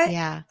that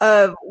rut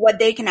of what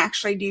they can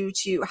actually do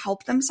to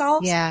help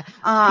themselves. Yeah.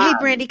 Hey,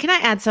 Brandy, can I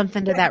add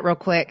something to that real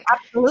quick?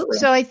 Absolutely.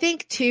 So I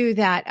think too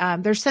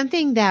that, there's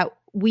something that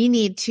we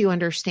need to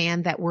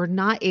understand that we're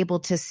not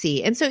able to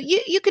see. And so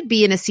you could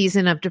be in a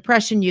season of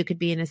depression. You could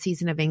be in a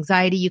season of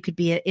anxiety. You could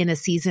be in a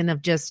season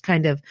of just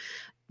kind of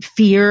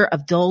fear,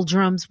 of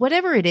doldrums,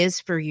 whatever it is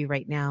for you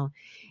right now.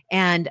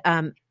 And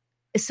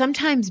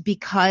sometimes,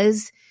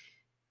 because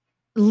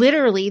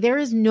literally there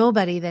is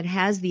nobody that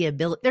has the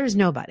ability, there's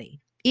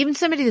nobody, even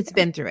somebody that's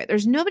been through it,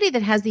 there's nobody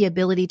that has the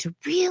ability to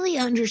really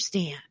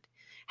understand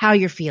how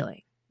you're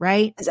feeling,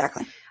 right?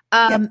 Exactly.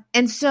 And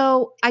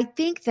so I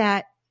think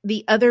that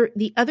the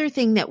other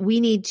thing that we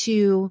need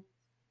to,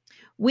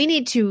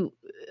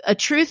 a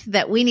truth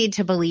that we need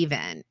to believe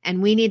in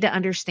and we need to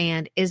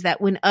understand is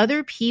that when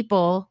other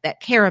people that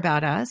care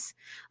about us,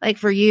 like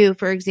for you,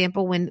 for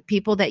example, when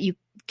people that you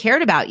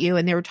cared about you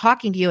and they were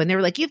talking to you and they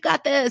were like, you've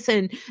got this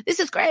and this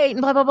is great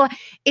and blah, blah, blah.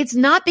 It's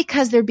not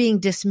because they're being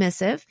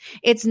dismissive.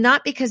 It's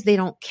not because they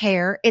don't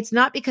care. It's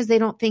not because they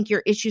don't think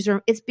your issues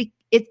are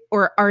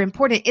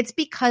important. It's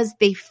because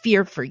they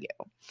fear for you.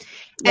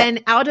 Yep.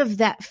 And out of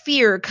that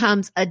fear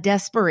comes a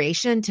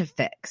desperation to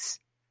fix.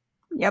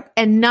 Yep.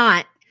 And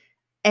not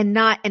an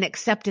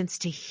acceptance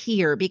to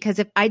hear, because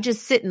if I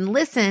just sit and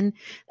listen,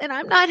 then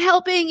I'm not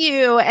helping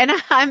you and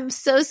I'm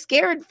so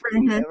scared for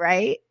you,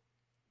 right?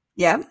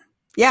 Yeah.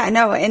 Yeah,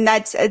 no, and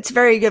it's a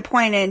very good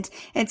point. And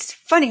it's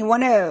funny,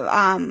 one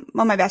of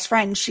my best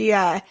friends, she,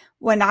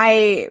 when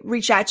I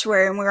reached out to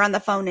her and we were on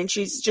the phone and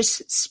she's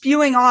just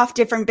spewing off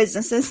different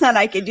businesses that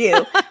I could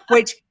do,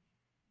 which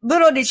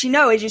little did she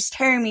know is just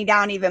tearing me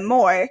down even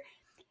more.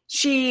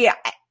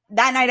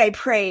 That night I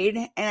prayed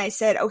and I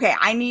said, okay,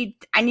 I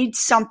need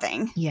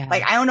something. Yeah.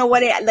 Like, I don't know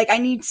what I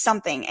need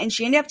something. And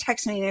she ended up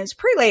texting me, and it was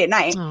pretty late at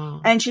night. Aww.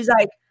 And she's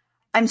like,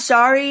 I'm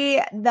sorry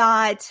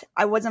that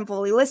I wasn't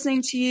fully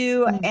listening to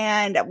you,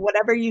 and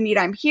whatever you need,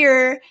 I'm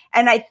here.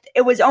 And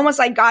it was almost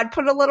like God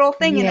put a little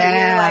thing in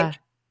there. You're like,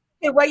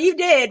 hey, what you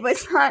did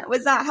was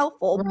not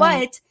helpful,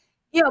 but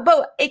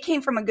but it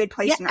came from a good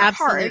place in our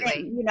heart.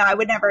 And, I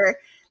would never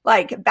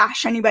like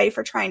bash anybody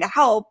for trying to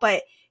help,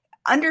 but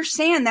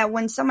understand that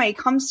when somebody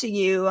comes to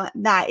you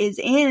that is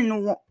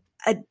in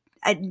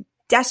a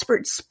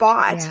desperate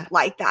spot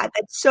like that's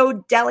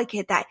so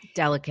delicate that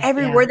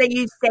every word that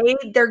you say,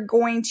 they're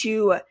going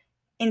to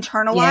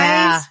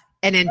internalize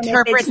and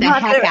interpret the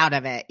heck out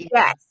of it.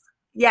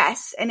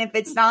 Yes. And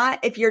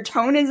if your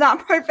tone is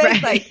not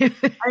perfect, like,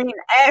 I mean,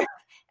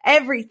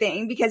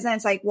 everything, because then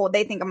it's like, well,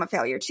 they think I'm a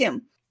failure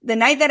too. The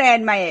night that I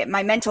had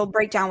my mental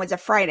breakdown was a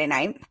Friday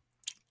night.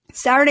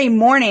 Saturday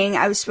morning,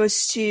 I was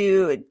supposed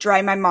to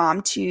drive my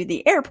mom to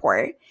the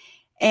airport,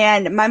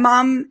 and my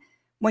mom,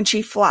 when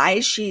she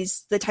flies,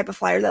 she's the type of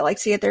flyer that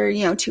likes to get there,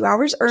 2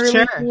 hours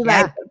early.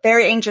 Like,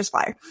 very anxious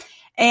flyer.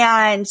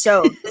 And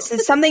so this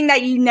is something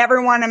that you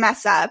never want to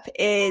mess up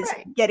is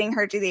getting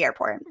her to the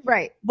airport.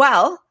 Right.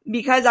 Well,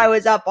 because I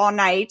was up all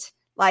night,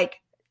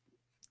 like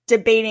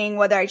debating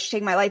whether I should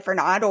take my life or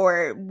not,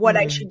 or what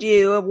I should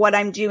do, what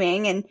I'm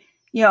doing. And,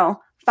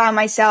 found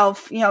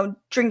myself,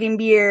 drinking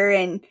beer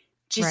and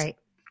just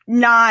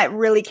not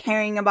really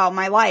caring about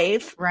my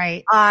life.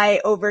 Right. I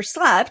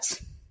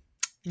overslept.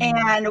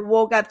 And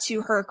woke up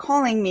to her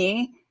calling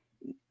me,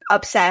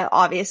 upset,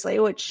 obviously,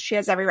 which she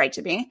has every right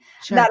to be,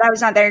 that I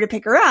was not there to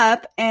pick her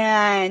up,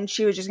 and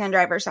she was just going to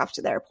drive herself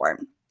to the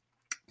airport.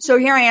 So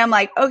here I am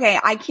like, okay,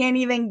 I can't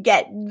even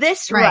get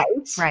this right.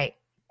 Right.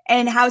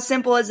 And how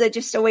simple is it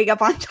just to wake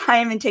up on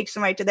time and take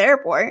somebody to the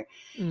airport?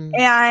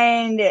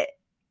 And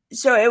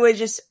so it was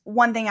just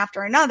one thing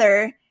after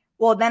another.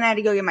 Well, then I had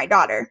to go get my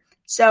daughter.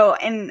 So,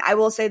 and I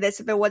will say this,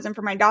 if it wasn't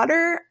for my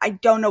daughter, I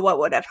don't know what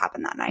would have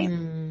happened that night.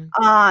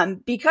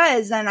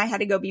 Because then I had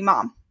to go be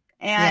mom.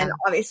 And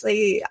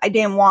obviously I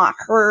didn't want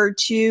her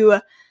to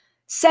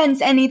sense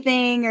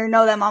anything or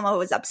know that mama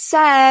was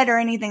upset or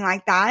anything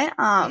like that.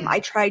 I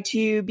tried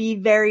to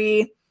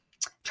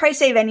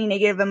save any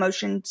negative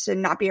emotion to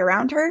not be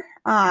around her.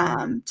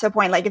 To the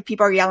point, like if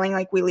people are yelling,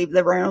 like we leave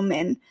the room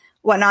and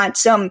whatnot.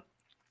 So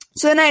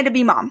then I had to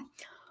be mom.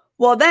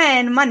 Well,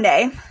 then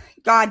Monday,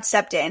 God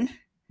stepped in.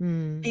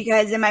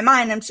 Because in my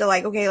mind, I'm still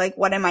like, okay, like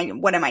what am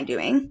I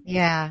doing?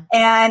 Yeah.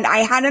 And I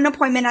had an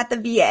appointment at the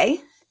VA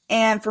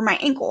and for my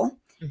ankle.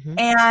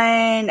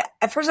 And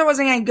at first I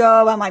wasn't going to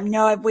go. I'm like,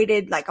 no, I've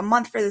waited like a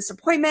month for this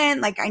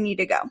appointment. Like I need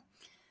to go.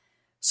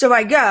 So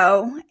I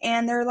go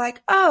and they're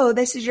like, oh,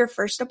 this is your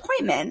first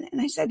appointment. And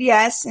I said,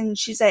 yes. And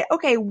she said,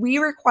 okay, we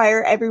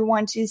require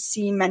everyone to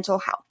see mental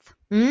health.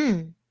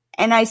 And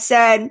I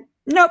said,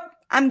 nope,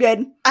 I'm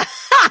good.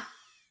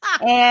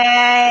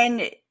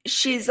 And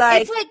she's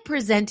like, it's like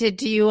presented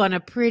to you on a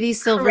pretty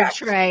silver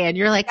tray, and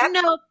you're like,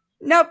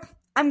 nope,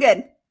 I'm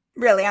good.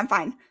 Really, I'm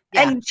fine.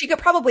 Yeah. And she could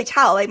probably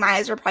tell, like my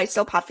eyes were probably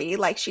still puffy.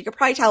 Like she could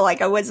probably tell,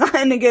 like I was not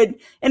in a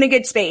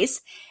good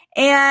space.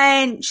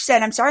 And she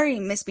said, I'm sorry,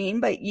 Miss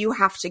Bean, but you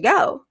have to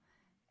go.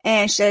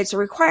 And she said, it's a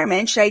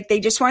requirement. She's like, they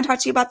just want to talk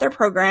to you about their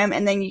program,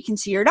 and then you can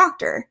see your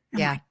doctor.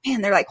 And I'm like,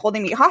 man, they're like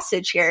holding me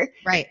hostage here.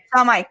 Right.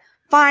 So I'm like,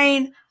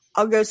 fine,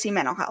 I'll go see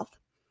mental health.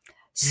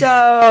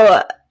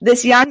 So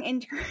this young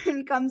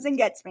intern comes and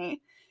gets me,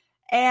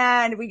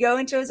 and we go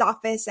into his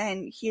office,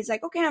 and he's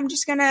like, okay, I'm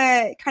just going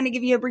to kind of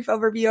give you a brief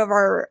overview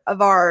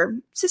of our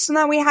system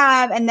that we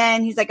have. And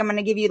then he's like, I'm going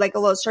to give you like a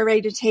little survey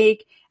to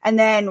take. And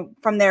then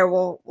from there,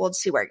 we'll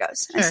see where it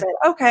goes. I said,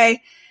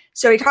 okay.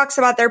 So he talks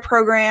about their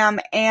program,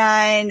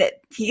 and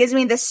he gives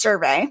me this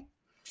survey.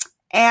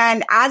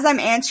 And as I'm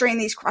answering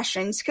these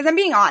questions, because I'm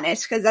being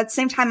honest, because at the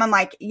same time, I'm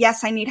like,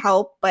 yes, I need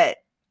help, but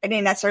I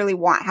didn't necessarily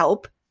want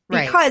help.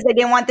 Because I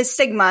didn't want the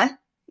stigma,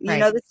 you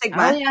know, the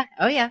stigma.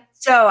 Oh yeah.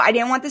 So I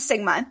didn't want the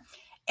stigma.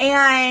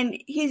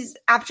 And he's,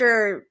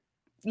 after,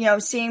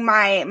 seeing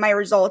my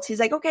results, he's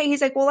like, okay,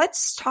 he's like, well,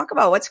 let's talk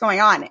about what's going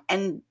on.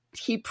 And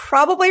he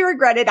probably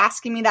regretted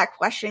asking me that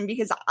question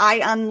because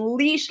I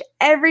unleashed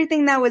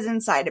everything that was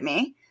inside of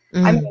me.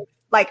 I mean,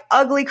 like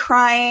ugly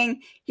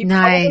crying. He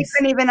probably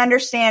couldn't even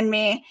understand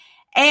me.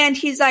 And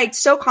he's like,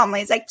 so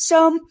calmly, he's like,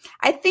 so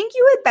I think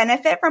you would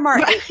benefit from our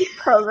AP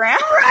program.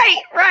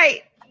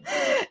 Right.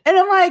 And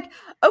I'm like,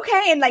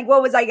 okay. And like,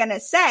 what was I going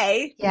to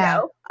say?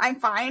 Yeah. I'm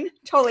fine.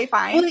 Totally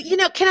fine. Well,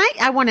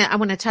 I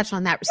want to touch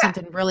on that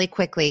something really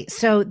quickly.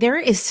 So there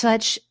is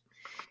such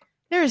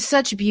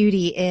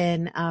beauty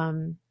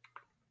in,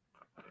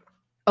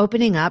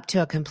 opening up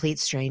to a complete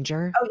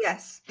stranger. Oh,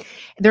 yes.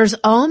 There's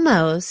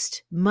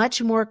almost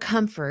much more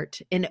comfort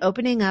in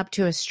opening up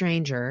to a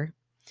stranger,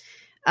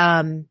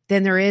 than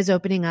there is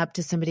opening up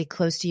to somebody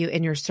close to you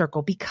in your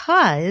circle,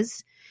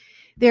 because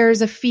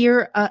there's a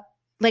fear,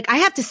 like I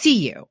have to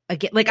see you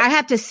again. Like I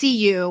have to see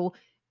you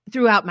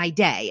throughout my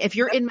day. If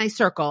you're in my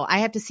circle, I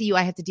have to see you.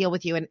 I have to deal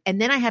with you.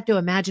 And then I have to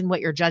imagine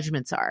what your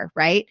judgments are,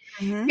 right?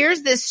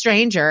 Here's this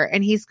stranger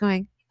and he's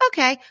going,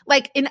 okay.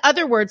 Like in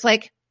other words,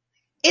 like,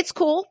 it's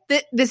cool.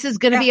 This is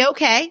going to be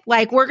okay.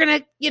 Like we're going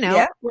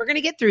to, we're going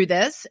to get through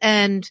this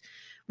and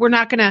We're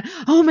not going to,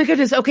 oh my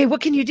goodness. Okay.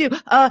 What can you do?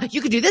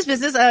 You could do this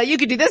business. You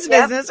could do this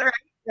business.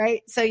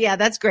 Right. So yeah,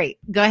 that's great.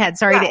 Go ahead.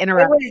 Sorry to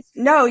interrupt.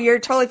 No, you're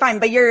totally fine,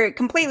 but you're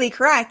completely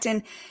correct.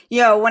 And,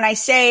 when I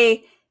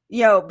say,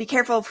 be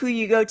careful of who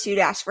you go to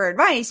ask for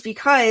advice,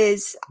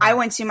 because I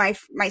went to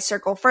my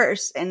circle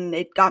first and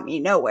it got me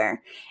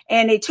nowhere.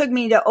 And it took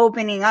me to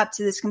opening up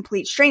to this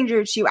complete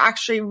stranger to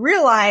actually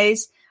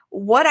realize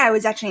what I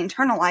was actually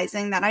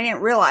internalizing that I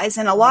didn't realize.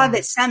 And a lot of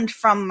it stemmed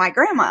from my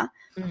grandma.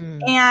 Mm-hmm.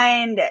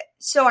 And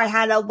so I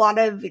had a lot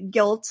of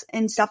guilt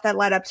and stuff that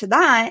led up to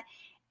that.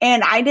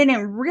 And I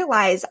didn't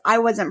realize I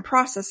wasn't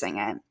processing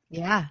it.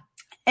 Yeah.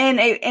 And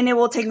it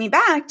will take me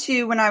back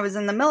to when I was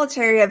in the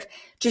military of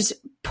just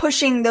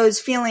pushing those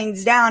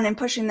feelings down and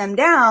pushing them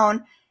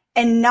down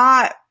and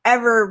not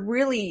ever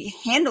really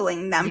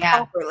handling them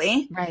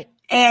properly. Right.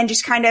 And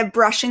just kind of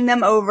brushing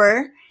them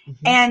over.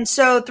 Mm-hmm. And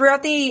so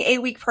throughout the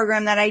 8-week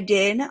program that I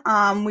did,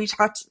 we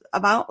talked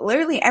about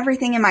literally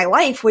everything in my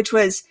life, which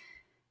was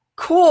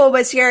cool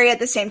but scary at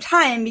the same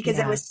time, because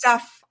it was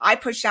stuff I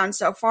pushed down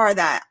so far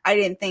that I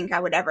didn't think I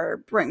would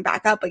ever bring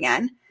back up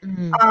again.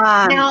 Mm-hmm.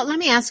 Now, let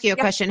me ask you a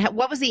question.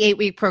 What was the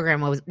 8-week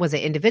program? Was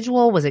it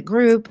individual? Was it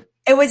group?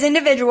 It was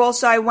individual.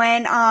 So I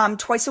went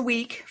twice a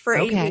week for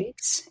 8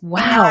 weeks.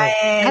 Wow.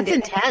 That's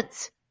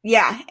intense.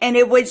 Yeah. And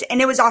it was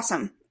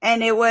awesome.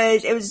 And it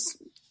was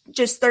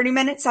just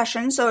 30-minute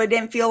sessions. So it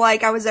didn't feel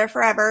like I was there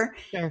forever.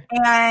 Sure.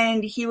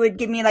 And he would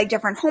give me like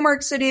different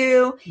homeworks to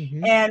do.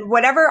 Mm-hmm. And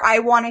whatever I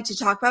wanted to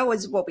talk about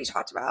was what we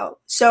talked about.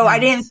 So I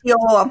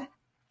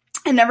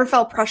never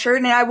felt pressured.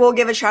 And I will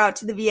give a shout out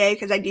to the VA,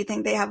 because I do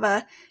think they have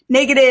a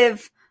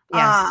negative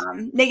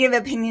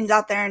opinions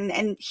out there.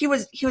 And he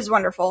was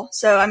wonderful.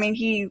 So, I mean,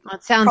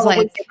 it sounds like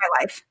saved my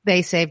life.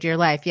 They saved your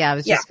life. Yeah. I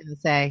was just going to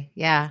say,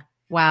 yeah.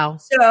 Wow.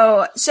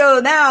 So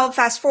now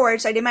fast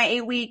forward. So I did my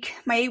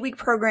 8-week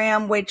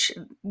program, which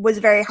was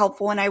very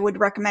helpful. And I would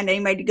recommend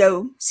anybody to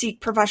go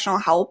seek professional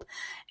help.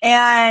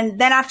 And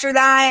then after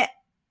that,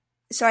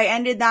 so I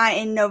ended that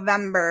in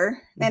November,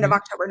 end of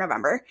October,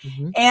 November.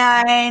 Mm-hmm.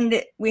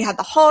 And we had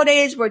the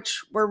holidays,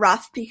 which were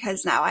rough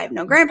because now I have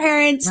no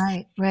grandparents.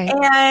 Right.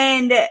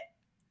 And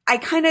I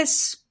kind of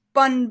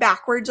spun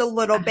backwards a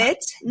little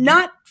bit,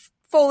 not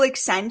full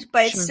extent,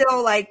 but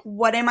still like,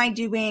 what am I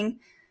doing?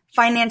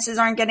 Finances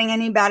aren't getting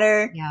any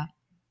better. Yeah.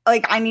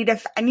 Like I need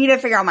to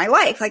figure out my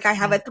life. Like I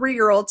have a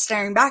 3-year-old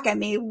staring back at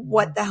me.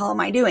 What the hell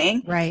am I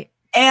doing? Right.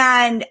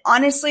 And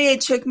honestly,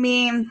 it took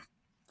me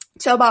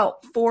till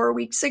about 4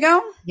 weeks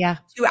ago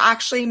to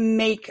actually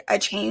make a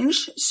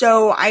change.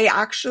 So I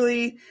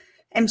actually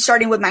am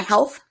starting with my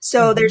health.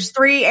 So there's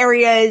 3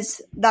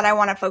 areas that I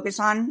want to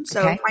focus on.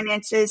 So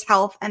finances,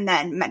 health, and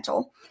then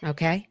mental.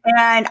 Okay.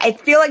 And I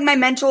feel like my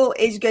mental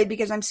is good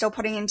because I'm still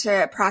putting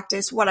into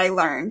practice what I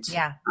learned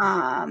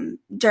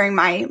during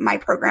my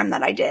program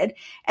that I did.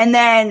 And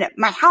then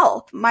my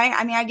health,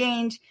 I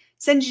gained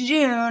since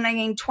June, I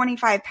gained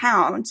 25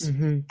 pounds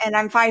and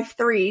I'm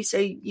 5'3". So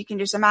you can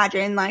just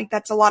imagine like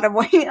that's a lot of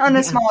weight on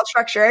a small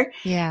structure.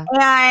 Yeah.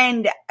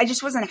 And I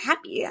just wasn't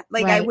happy.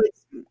 Like I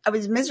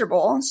was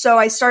miserable. So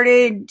I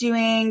started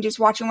just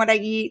watching what I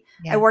eat.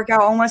 Yeah. I work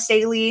out almost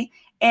daily,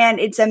 and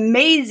it's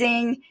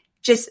amazing.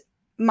 Just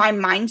my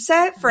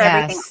mindset for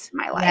everything else in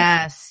my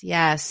life.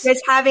 Yes.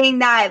 Just having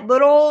that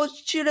little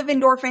shoot of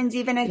endorphins,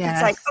 even if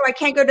it's like, oh, I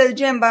can't go to the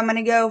gym, but I'm going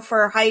to go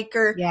for a hike.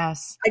 Or I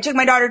took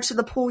my daughter to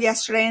the pool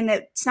yesterday, and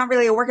it's not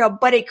really a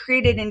workout, but it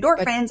created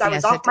endorphins. I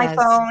was off my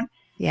phone.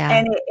 Yeah.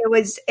 And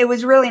it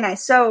was really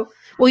nice. So,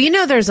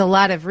 well, there's a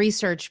lot of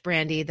research,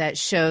 Brandy, that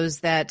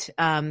shows that,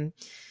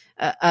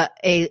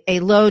 a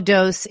low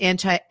dose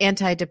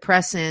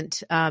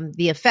antidepressant,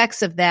 the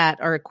effects of that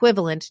are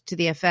equivalent to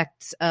the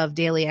effects of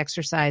daily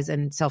exercise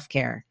and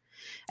self-care.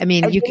 I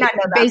mean, you can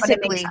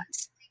basically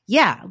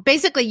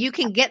you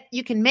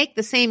can make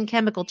the same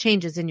chemical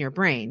changes in your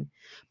brain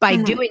by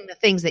doing the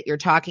things that you're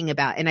talking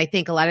about. And I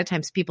think a lot of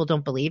times people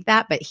don't believe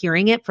that, but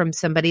hearing it from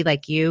somebody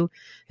like you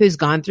who's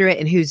gone through it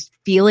and who's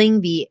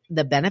feeling the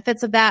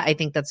benefits of that, I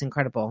think that's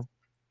incredible.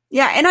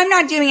 Yeah. And I'm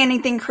not doing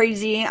anything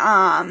crazy.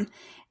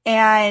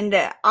 And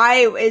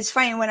it's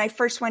funny, when I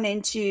first went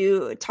in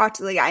to talk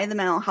to the guy, the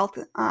mental health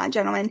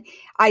gentleman,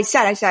 I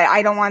said,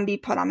 I don't want to be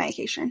put on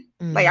medication.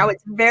 Like I was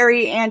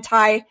very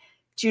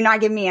do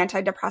not give me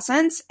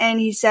antidepressants. And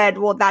he said,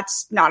 well,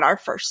 that's not our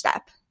first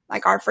step.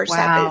 Like our first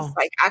step is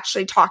like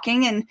actually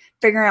talking and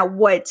figuring out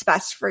what's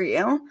best for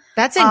you.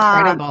 That's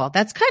incredible.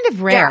 That's kind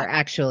of rare,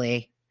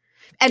 actually.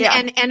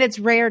 And it's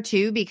rare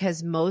too,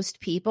 because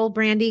most people,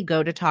 Brandy,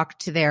 go to talk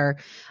to their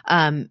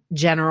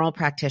general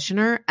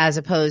practitioner as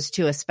opposed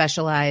to a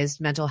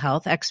specialized mental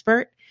health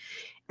expert.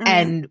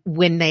 And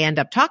when they end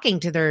up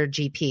talking to their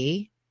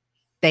GP,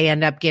 they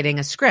end up getting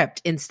a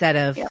script instead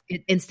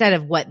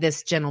of what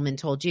this gentleman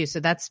told you. So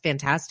that's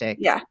fantastic.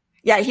 Yeah.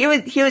 Yeah. He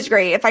was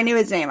great. If I knew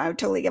his name, I would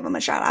totally give him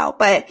a shout out.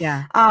 But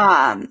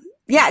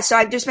so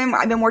I've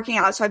been working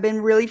out. So I've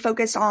been really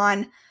focused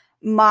on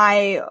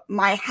my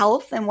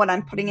health and what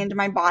I'm putting into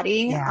my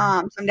body. So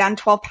I'm down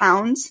 12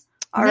 pounds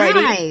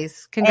already.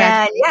 Nice.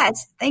 Congratulations. And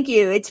yes, thank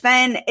you. It's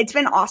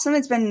been awesome.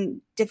 It's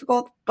been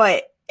difficult,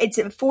 but it's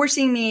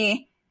forcing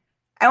me.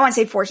 I don't want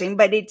to say forcing,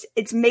 but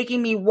it's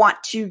making me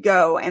want to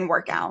go and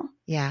work out.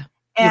 Yeah.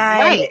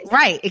 And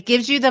Right. It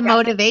gives you the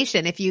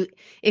motivation. If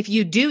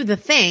you do the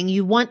thing,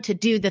 you want to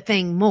do the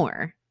thing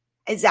more.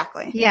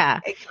 Exactly. Yeah.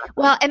 Exactly.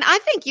 Well, and I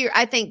think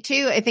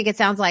it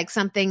sounds like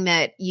something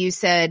that you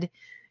said,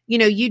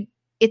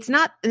 it's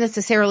not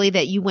necessarily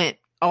that you went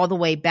all the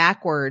way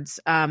backwards.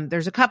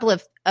 There's a couple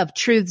of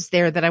truths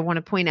there that I want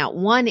to point out.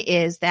 One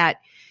is that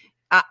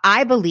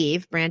I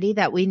believe, Brandy,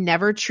 that we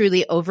never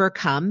truly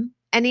overcome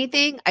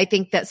anything. I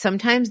think that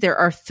sometimes there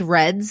are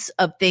threads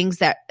of things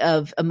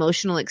of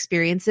emotional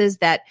experiences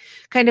that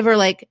kind of are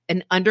like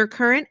an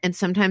undercurrent, and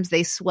sometimes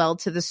they swell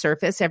to the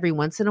surface every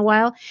once in a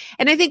while.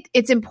 And I think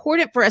it's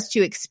important for us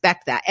to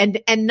expect that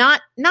and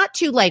not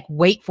to like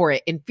wait for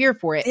it and fear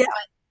for it, but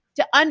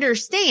to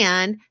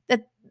understand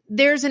that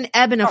there's an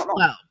ebb and a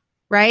flow,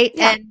 right?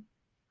 Yeah.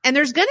 And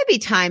there's going to be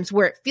times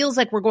where it feels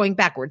like we're going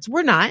backwards.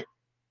 We're not.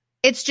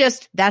 It's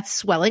just that's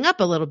swelling up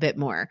a little bit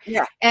more.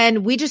 Yeah.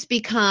 And we just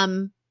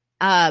become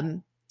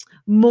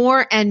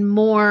more and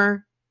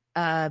more,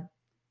 I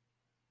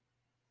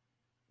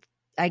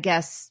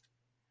guess,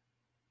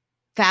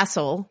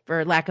 facile,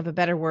 for lack of a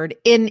better word,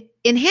 in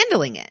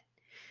handling it.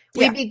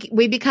 Yeah.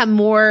 We become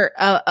more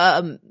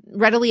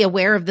readily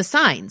aware of the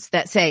signs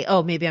that say,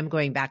 oh, maybe I'm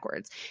going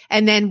backwards.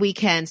 And then we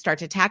can start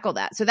to tackle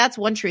that. So that's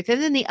one truth.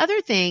 And then the other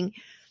thing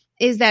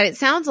is that it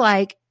sounds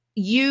like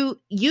you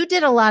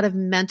did a lot of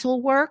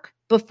mental work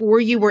before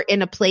you were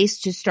in a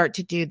place to start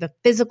to do the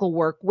physical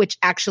work, which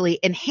actually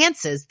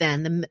enhances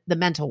then the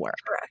mental work.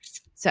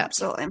 Correct. So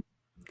absolutely.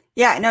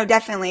 Yeah, no,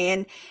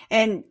 definitely.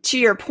 And to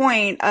your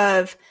point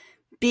of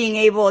being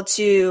able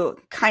to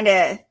kind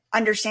of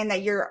understand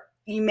that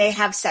you may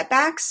have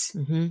setbacks,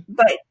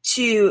 but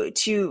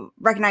to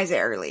recognize it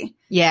early.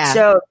 Yeah.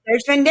 So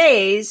there's been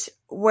days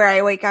where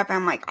I wake up and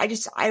I'm like, I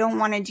don't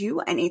want to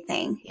do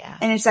anything. Yeah.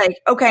 And it's like,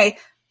 okay,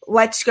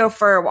 let's go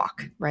for a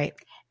walk. Right.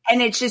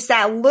 And it's just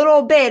that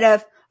little bit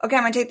of, okay,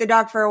 I'm going to take the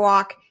dog for a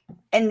walk.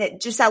 And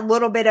just that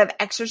little bit of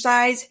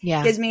exercise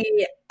gives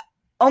me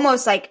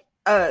almost like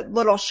a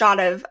little shot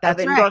of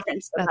endorphins.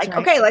 Right. So like,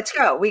 okay, let's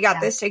go. We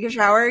got this. Take a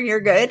shower.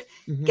 You're good.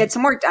 Get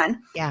some work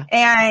done. Yeah.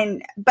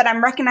 But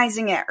I'm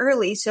recognizing it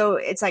early. So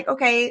it's like,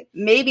 okay,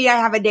 maybe I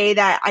have a day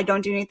that I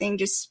don't do anything,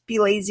 just be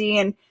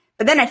lazy.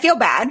 But then I feel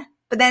bad.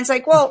 But then it's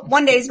like, well,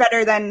 one day is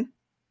better than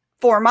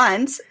 4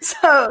 months.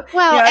 So,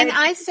 and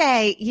I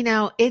say,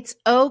 it's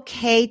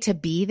okay to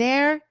be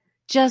there.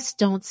 Just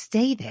don't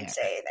stay there.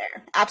 Stay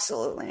there.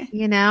 Absolutely.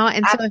 And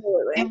absolutely.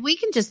 so if we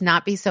can just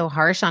not be so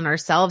harsh on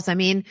ourselves. I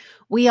mean,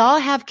 we all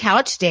have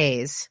couch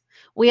days.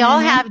 We all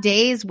have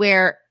days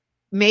where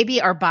maybe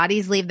our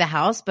bodies leave the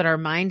house, but our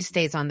mind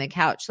stays on the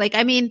couch.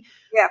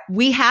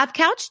 We have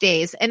couch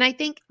days. And I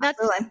think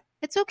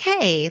it's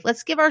okay.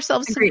 Let's give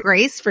ourselves some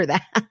grace for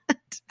that.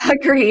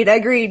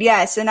 Agreed.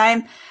 Yes.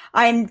 And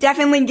I'm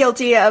definitely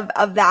guilty of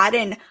that.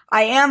 And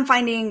I am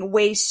finding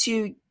ways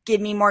to give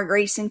me more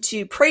grace and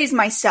to praise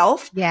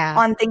myself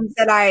on things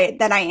that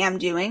I am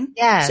doing.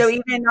 Yes. So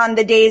even on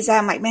the days that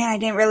I'm like, man, I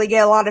didn't really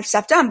get a lot of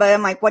stuff done, but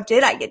I'm like, what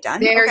did I get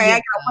done? I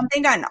got one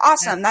thing done.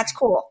 Awesome. That's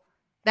cool.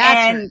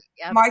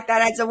 Mark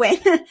that as a win.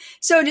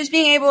 So just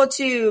being able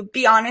to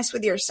be honest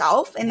with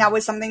yourself. And that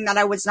was something that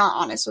I was not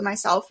honest with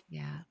myself.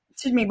 Yeah.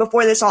 To me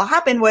before this all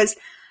happened was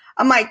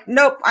I'm like,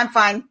 nope, I'm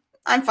fine.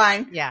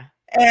 Yeah.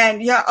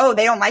 And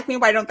they don't like me.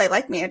 Why don't they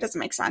like me? It doesn't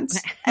make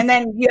sense. And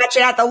then you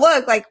actually have to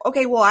look like,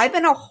 okay, well, I've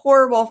been a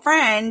horrible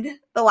friend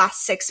the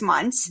last 6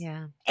 months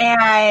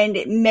and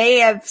may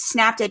have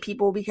snapped at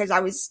people because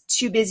I was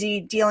too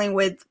busy dealing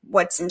with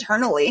what's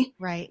internally,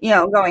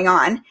 going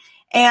on.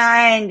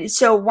 And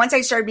so once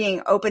I started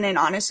being open and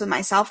honest with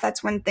myself,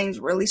 that's when things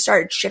really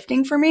started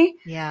shifting for me.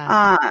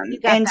 Yeah.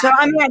 And so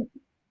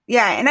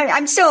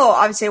I'm still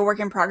obviously a work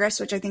in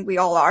progress, which I think we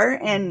all are.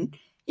 And,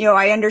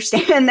 I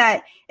understand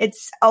that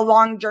it's a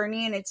long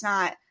journey and it's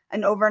not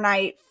an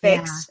overnight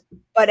fix,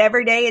 but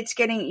every day it's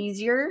getting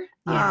easier.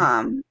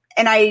 Yeah.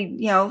 And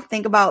I,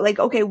 think about like,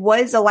 okay, what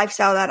is the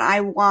lifestyle that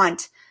I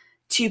want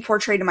to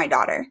portray to my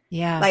daughter?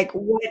 Yeah. Like,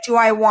 what do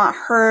I want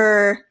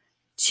her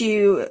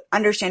to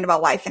understand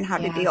about life and how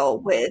to deal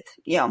with,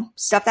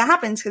 stuff that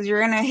happens? Cause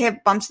you're going to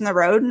hit bumps in the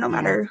road no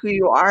matter who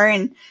you are.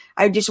 And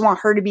I just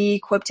want her to be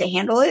equipped to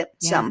handle it.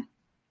 Yeah.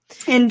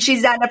 So, and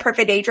she's at a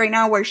perfect age right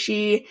now where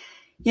she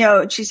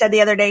said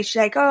the other day, she's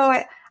like,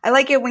 oh, I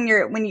like it when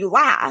you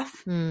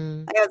laugh. I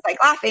was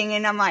like laughing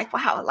and I'm like,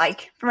 wow,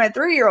 like from a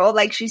 3-year-old,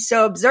 like she's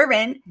so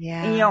observant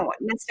and you don't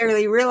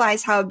necessarily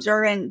realize how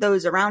observant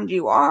those around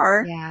you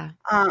are. Yeah.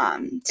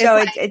 So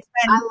it's been,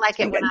 I like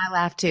it when I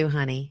laugh too,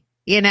 honey.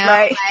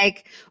 Right.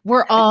 Like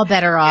we're all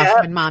better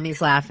off when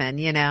mommy's laughing,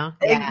 Yeah.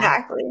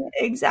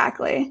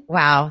 Exactly.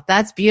 Wow.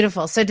 That's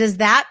beautiful. So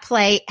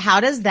how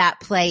does that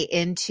play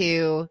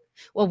into,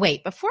 well,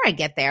 wait, before I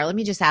get there, let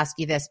me just ask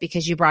you this,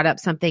 because you brought up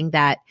something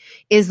that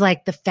is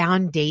like the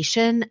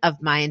foundation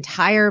of my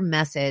entire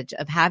message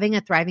of having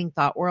a thriving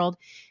thought world.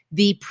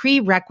 The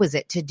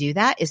prerequisite to do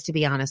that is to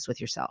be honest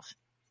with yourself.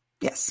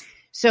 Yes.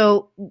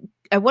 So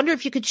I wonder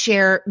if you could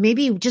share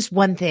maybe just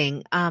one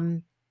thing.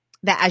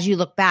 that as you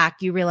look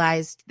back, you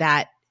realized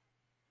that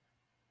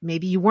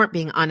maybe you weren't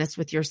being honest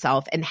with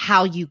yourself, and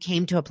how you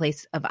came to a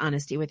place of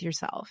honesty with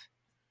yourself?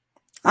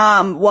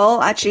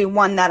 Well, actually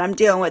one that I'm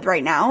dealing with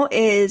right now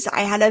is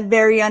I had a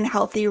very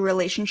unhealthy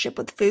relationship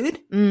with food.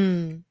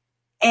 And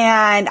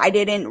I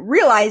didn't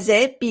realize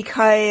it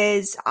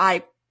because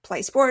I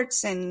play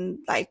sports and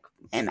like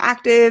am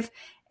active.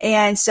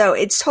 And so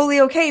it's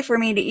totally okay for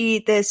me to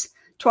eat this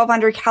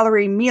 1,200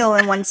 calorie meal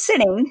in one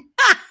sitting.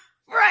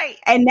 Right.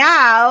 And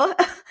now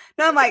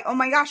I'm like, oh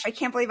my gosh, I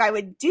can't believe I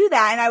would do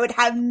that. And I would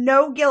have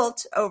no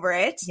guilt over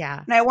it.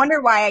 Yeah. And I wonder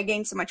why I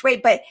gained so much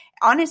weight. But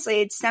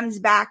honestly, it stems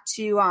back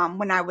to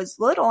when I was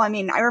little. I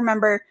mean, I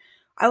remember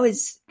I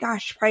was,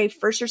 probably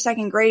first or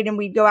second grade, and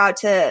we'd go out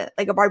to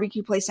like a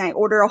barbecue place and I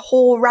order a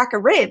whole rack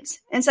of ribs.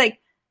 And it's like,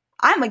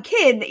 I'm a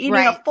kid eating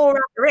a full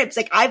rack of ribs.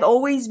 Like, I've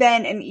always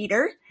been an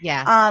eater.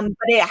 Yeah. But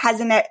it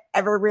hasn't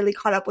ever really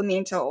caught up with me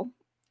until,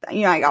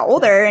 I got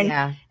older.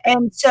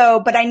 And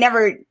so, but I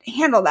never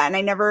handled that.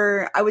 And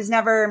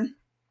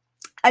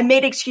I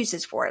made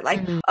excuses for it. Like,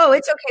 oh,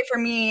 it's okay for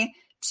me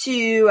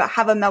to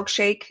have a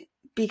milkshake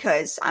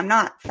because I'm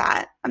not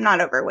fat. I'm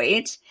not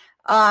overweight.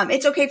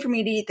 It's okay for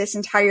me to eat this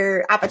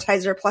entire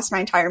appetizer plus my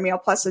entire meal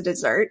plus a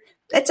dessert.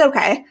 It's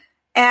okay.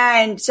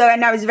 And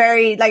I was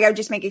very, like, I would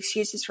just make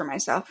excuses for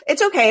myself.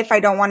 It's okay if I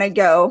don't want to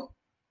go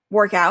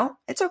work out.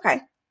 It's okay.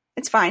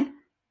 It's fine.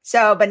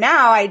 So, but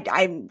now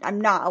I'm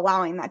not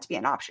allowing that to be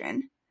an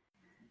option.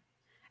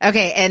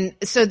 Okay. And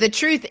so the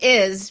truth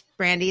is,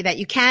 Brandy, that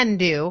you can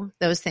do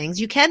those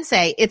things. You can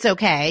say, it's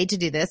okay to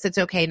do this. It's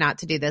okay not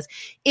to do this.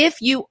 If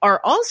you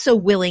are also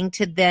willing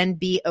to then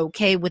be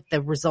okay with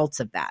the results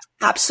of that.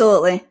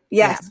 Absolutely.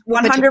 Yes.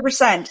 Yeah.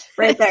 100%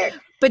 right there.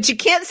 But you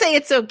can't say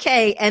it's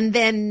okay and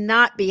then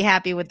not be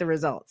happy with the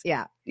results.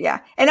 Yeah. Yeah.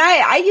 And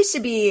I used to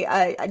be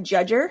a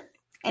judger,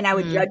 and I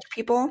would judge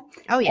people.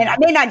 Oh, yeah. And I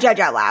may not judge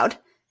out loud,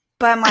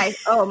 but I'm like,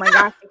 oh my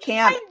gosh, I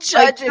can't. I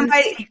judge in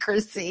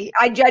secrecy.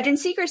 I judge in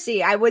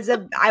secrecy. I was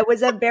a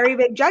very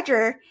big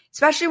judger,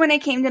 especially when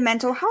it came to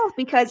mental health,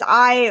 because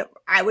I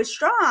was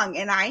strong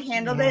and I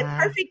handled it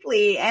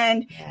perfectly.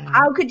 And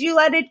how could you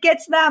let it get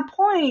to that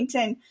point?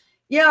 And,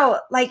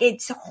 like,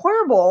 it's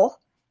horrible.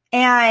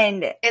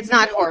 And it's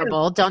not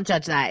horrible. Don't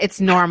judge that. It's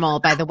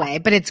normal, by the way,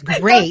 but it's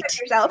great.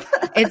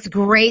 It's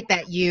great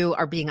that you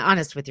are being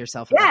honest with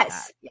yourself. About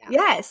that. Yeah.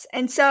 Yes.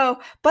 And so,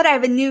 but I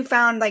have a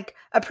newfound like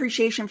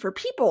appreciation for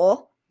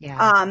people,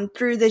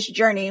 through this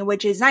journey,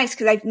 which is nice.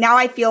 Cause now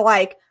I feel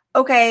like,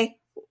 okay,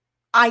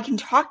 I can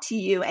talk to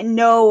you and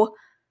know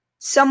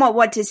somewhat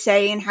what to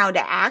say and how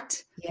to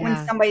act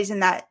when somebody's in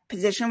that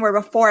position, where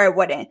before I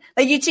wouldn't.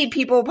 Like, you'd see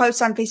people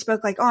post on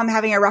Facebook like, oh, I'm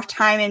having a rough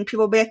time, and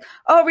people be like,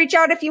 oh, reach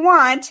out if you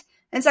want.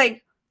 And it's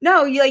like,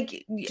 no, you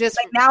just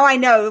like, now I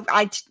know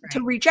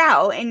to reach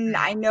out, and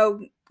I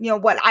know,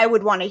 what I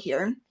would want to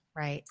hear.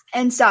 Right.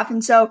 And stuff.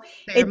 And so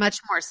they're much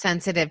more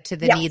sensitive to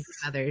the needs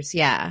of others.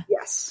 Yeah.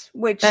 Yes.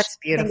 Which that's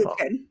beautiful.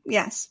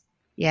 Yes.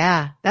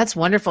 Yeah, that's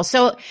wonderful.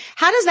 So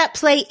how does that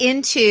play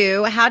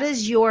into, how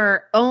does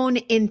your own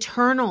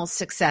internal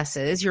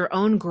successes, your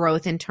own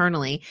growth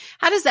internally,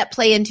 how does that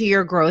play into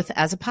your growth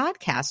as a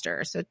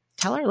podcaster? So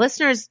tell our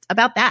listeners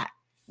about that.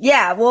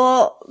 Yeah,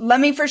 well,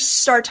 let me first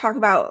start talking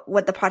about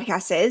what the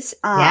podcast is.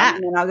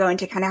 And then I'll go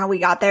into kind of how we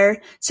got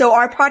there. So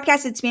our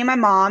podcast, it's me and my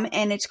mom,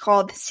 and it's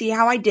called See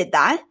How I Did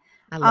That.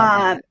 I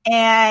love that.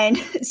 And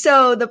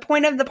so the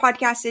point of the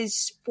podcast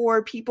is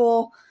for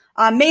people,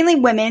 mainly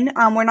women.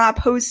 We're not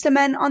opposed to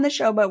men on the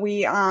show, but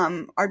we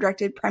are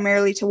directed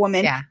primarily to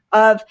women,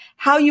 of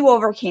how you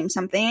overcame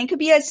something. It could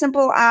be as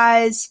simple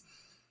as,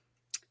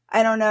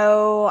 I don't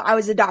know, I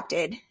was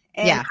adopted.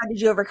 And how did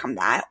you overcome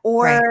that?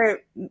 Or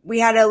we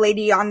had a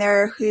lady on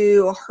there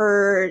who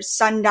her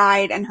son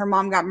died and her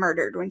mom got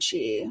murdered when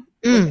she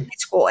was in high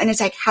school. And it's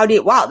like,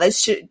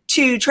 that's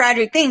two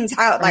tragic things.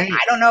 How, like, I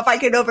don't know if I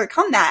could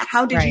overcome that.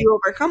 How did you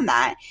overcome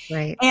that?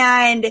 Right.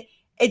 And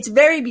it's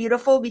very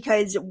beautiful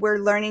because we're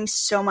learning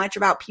so much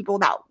about people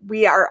that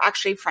we are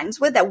actually friends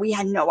with that we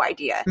had no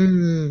idea.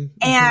 Mm-hmm.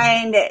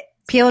 And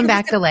peeling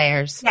back the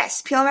layers.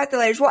 Yes. Peeling back the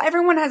layers. Well,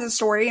 everyone has a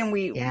story, and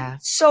we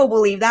so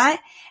believe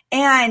that.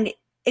 And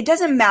it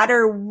doesn't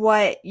matter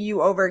what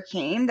you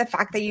overcame. The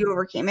fact that you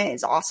overcame it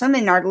is awesome,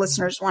 and our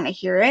listeners want to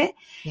hear it.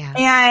 Yeah.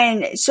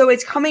 And so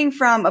it's coming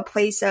from a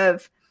place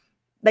of,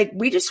 like,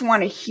 we just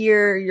want to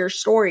hear your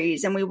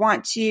stories, and we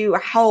want to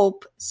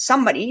help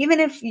somebody.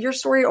 Even if your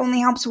story only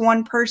helps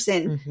one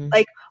person,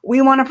 like,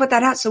 we want to put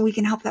that out so we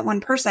can help that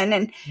one person.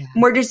 And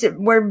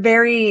we're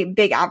very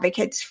big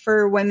advocates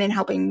for women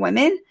helping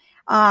women.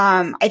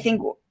 I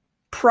think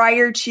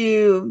prior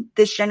to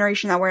this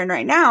generation that we're in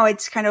right now,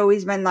 it's kind of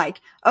always been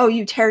like, oh,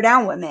 you tear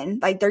down women,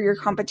 like they're your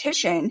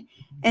competition.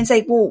 And it's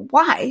like, well,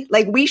 why?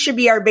 Like, we should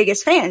be our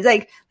biggest fans.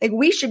 Like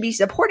we should be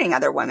supporting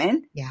other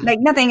women. Yeah. Like,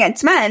 nothing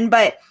against men,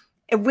 but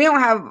if we don't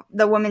have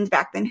the women's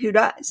back, then who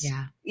does?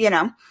 Yeah.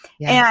 Yeah.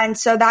 And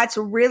so that's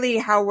really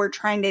how we're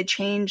trying to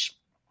change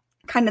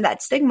kind of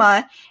that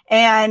stigma.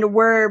 And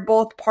we're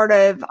both part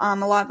of a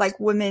lot of like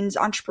women's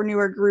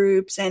entrepreneur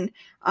groups and,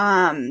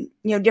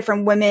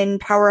 different women,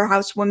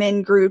 powerhouse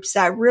women groups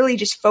that really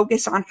just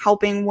focus on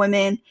helping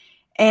women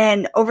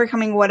and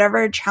overcoming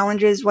whatever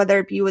challenges, whether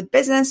it be with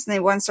business and they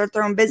want to start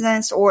their own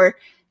business, or,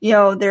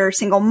 they're a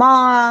single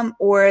mom,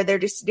 or they're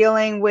just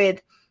dealing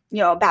with,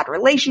 a bad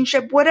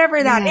relationship,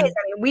 whatever that is.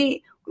 I mean,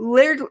 we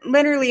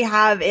literally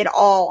have it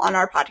all on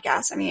our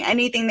podcast. I mean,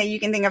 anything that you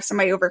can think of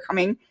somebody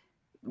overcoming,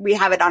 we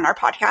have it on our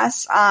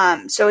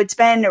podcast. So it's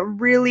been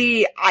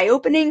really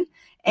eye-opening.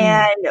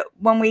 And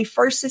when we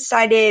first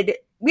decided,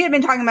 we had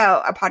been talking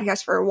about a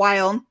podcast for a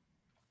while,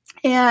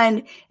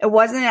 and it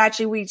wasn't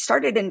actually, we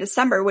started in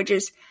December, which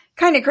is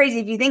kind of crazy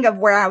if you think of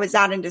where I was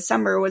at in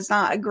December was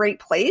not a great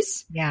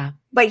place. Yeah.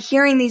 But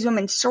hearing these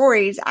women's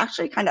stories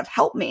actually kind of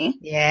helped me.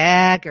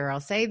 Yeah, girl,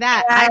 say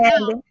that.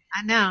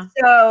 I know.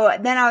 So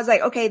then I was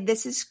like, okay,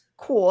 this is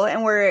cool,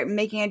 and we're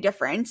making a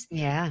difference.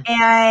 Yeah.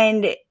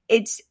 And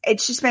it's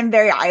just been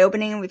very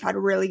eye-opening, and we've had a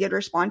really good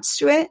response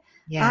to it.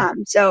 Yeah.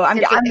 So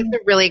it's a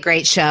really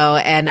great show,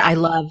 and I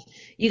love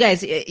you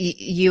guys.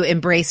 You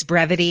embrace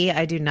brevity.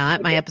 I do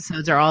not. My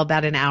episodes are all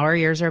about an hour.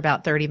 Yours are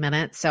about 30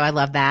 minutes. So I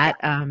love that.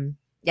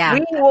 Yeah.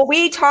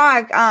 We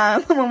talk,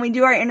 when we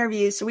do our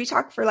interviews, so we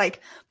talk for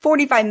like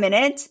 45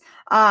 minutes.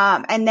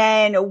 And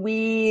then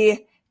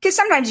cause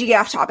sometimes you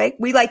get off topic.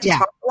 We like to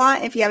talk a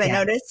lot, if you haven't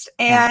noticed.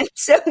 And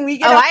so we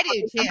get I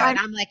do too. And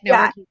I'm like, no,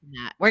 we're keeping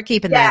that. We're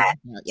keeping that.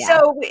 Yeah.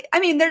 So,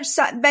 there's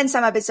been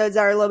some episodes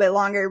that are a little bit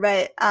longer,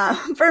 but,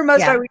 for the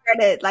most part, we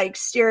try to like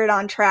steer it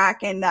on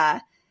track. And,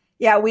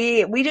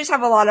 we just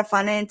have a lot of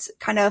fun, and it's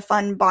kind of a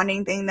fun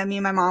bonding thing that me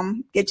and my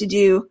mom get to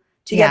do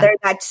together. Yeah.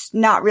 That's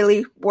not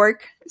really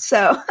work.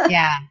 So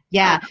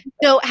yeah.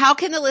 So how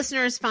can the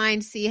listeners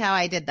see how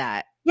I did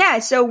that? Yeah.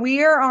 So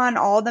we are on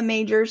all the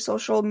major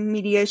social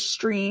media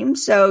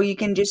streams. So you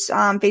can just,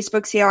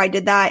 Facebook, see how I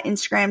did that.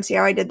 Instagram, see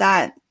how I did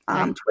that.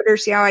 Twitter,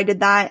 see how I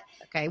did that.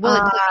 Okay. We'll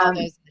include all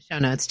those in the show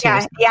notes too.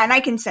 Yeah. And I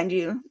can send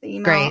you the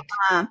email. Great.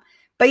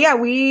 But yeah,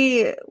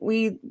 we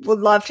would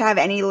love to have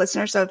any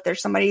listeners. So if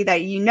there's somebody that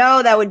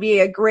that would be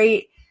a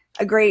great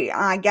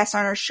guest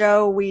on our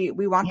show, we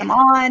want them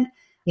on.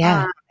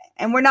 Yeah.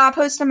 And we're not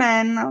opposed to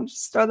men. I'll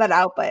just throw that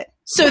out. But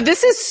so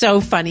this is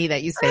so funny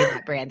that you say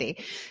that,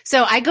 Brandy.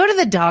 So I go to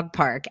the dog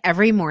park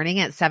every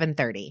morning at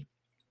 7:30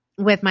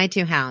 with my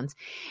 2 hounds,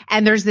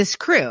 and there's this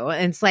crew,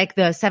 and it's like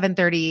the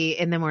 7:30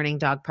 in the morning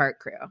dog park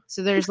crew.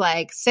 So there's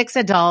like 6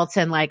 adults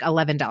and like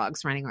 11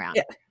 dogs running around.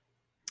 Yeah.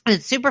 And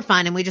it's super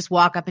fun. And we just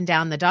walk up and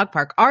down the dog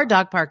park. Our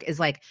dog park is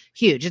like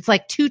huge. It's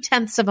like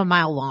 0.2 of a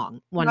mile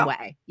long one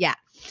way. Yeah.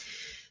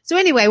 So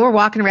anyway, we're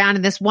walking around,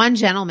 and this one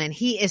gentleman,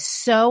 he is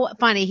so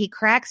funny. He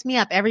cracks me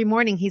up every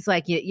morning. He's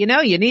like, you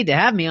need to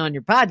have me on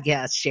your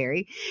podcast,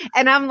 Sherry.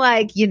 And I'm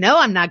like,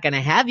 I'm not going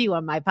to have you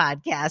on my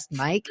podcast,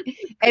 Mike.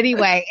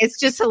 Anyway, it's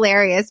just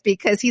hilarious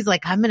because he's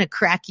like, I'm going to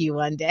crack you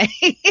one day.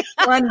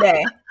 One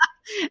day.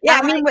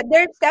 Yeah. But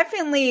there's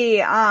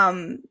definitely,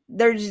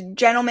 there's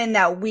gentlemen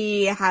that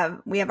we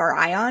have our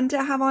eye on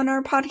to have on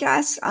our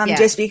podcast,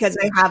 just because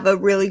they have a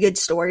really good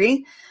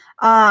story.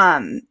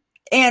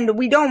 And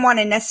we don't want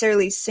to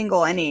necessarily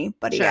single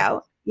anybody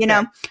out,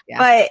 Yeah.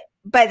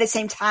 But at the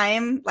same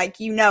time, like,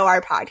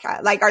 our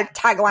podcast, like our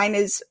tagline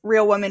is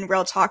real women,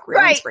 real talk,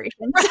 real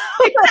inspiration.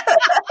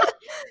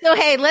 So,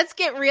 hey, let's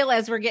get real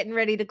as we're getting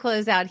ready to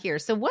close out here.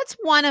 So what's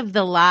one of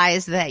the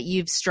lies that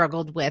you've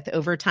struggled with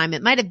over time?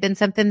 It might've been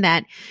something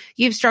that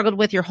you've struggled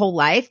with your whole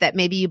life that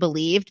maybe you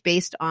believed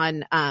based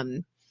on,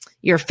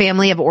 your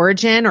family of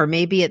origin, or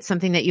maybe it's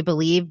something that you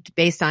believed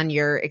based on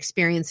your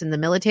experience in the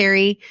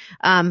military.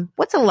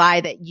 What's a lie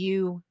that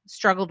you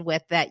struggled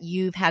with that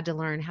you've had to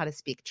learn how to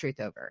speak truth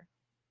over?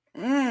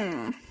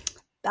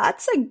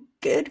 That's a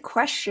good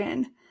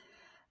question.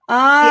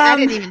 I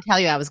didn't even tell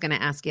you I was going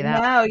to ask you that.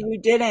 No, you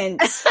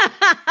didn't.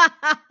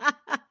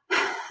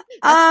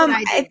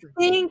 I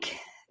think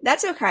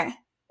that's okay.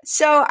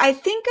 So I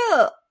think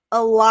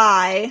a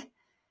lie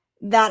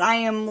that I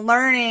am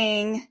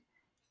learning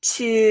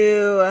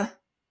to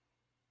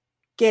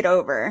get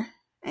over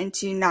and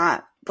to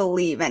not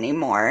believe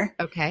anymore.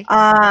 Okay.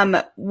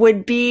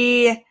 Would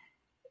be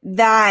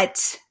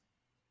that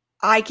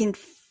I can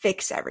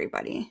fix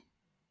everybody.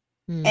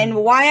 And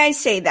why I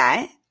say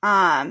that,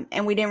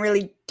 and we didn't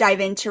really dive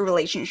into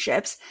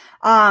relationships,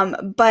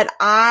 but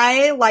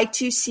I like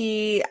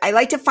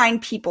to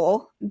find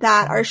people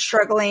that are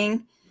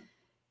struggling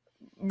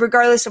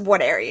regardless of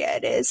what area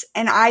it is.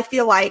 And I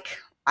feel like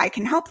I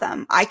can help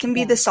them. I can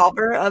be the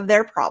solver of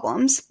their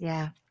problems.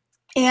 Yeah.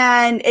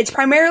 And it's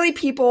primarily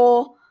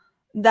people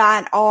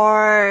that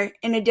are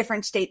in a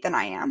different state than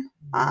I am.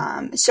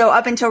 So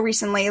up until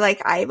recently,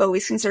 like, I've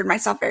always considered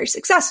myself very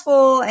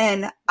successful,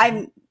 and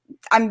I'm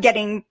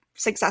getting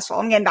successful.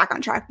 I'm getting back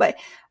on track. But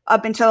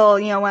up until,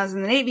 when I was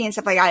in the Navy and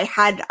stuff, like, I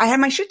had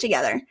my shit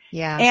together.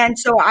 Yeah. And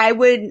so I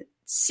would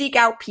seek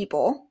out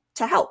people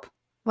to help.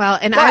 Well,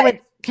 and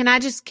Can I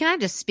just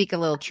speak a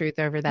little truth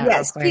over that?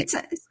 Yes, speak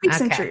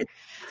some truth.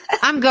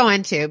 I'm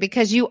going to,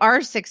 because you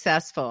are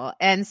successful,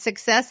 and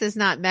success is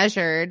not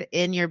measured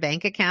in your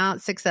bank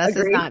account. Success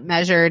is not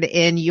measured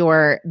in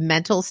your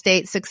mental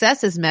state.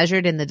 Success is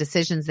measured in the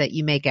decisions that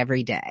you make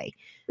every day.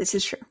 This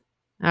is true.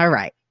 All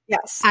right.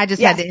 Yes. I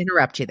just had to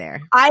interrupt you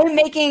there. I'm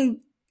making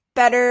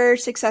better,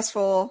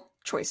 successful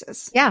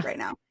choices right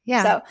now.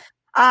 Yeah.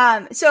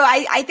 So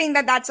I think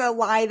that that's a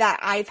lie that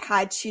I've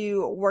had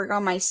to work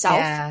on myself.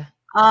 Yeah.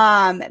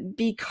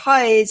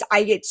 Because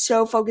I get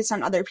so focused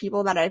on other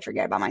people that I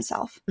forget about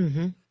myself.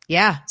 Mm-hmm.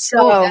 Yeah.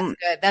 So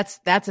that's good.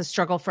 That's a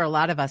struggle for a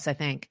lot of us, I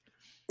think.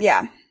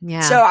 Yeah.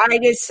 Yeah. So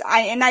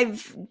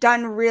I've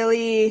done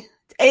really,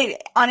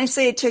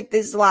 honestly, it took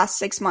these last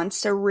 6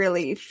 months to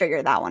really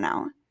figure that one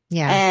out.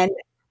 Yeah. And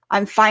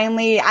I'm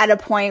finally at a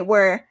point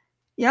where,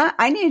 you know,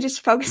 I need to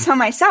just focus on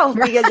myself,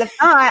 because if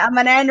not, I'm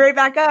going to end right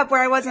back up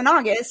where I was in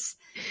August.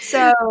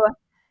 So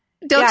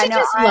don't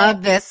you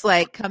love this,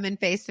 like, coming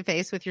face to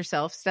face with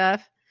yourself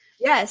stuff?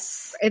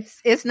 Yes.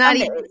 It's not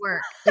easy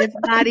work. It's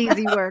not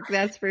easy work.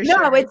 That's for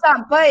sure. No, it's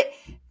not.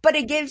 But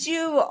it gives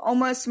you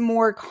almost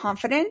more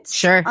confidence.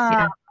 Sure.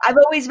 I've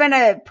always been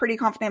a pretty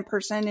confident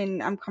person,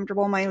 and I'm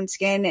comfortable in my own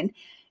skin.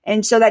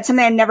 And so that's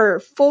something I've never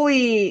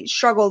fully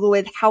struggled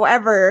with.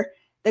 However,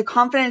 the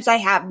confidence I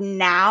have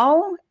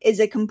now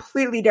is a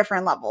completely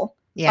different level.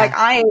 Yeah. Like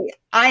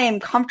I am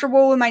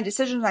comfortable with my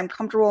decisions. I'm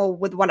comfortable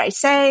with what I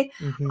say.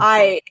 Mm-hmm.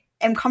 I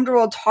am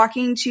comfortable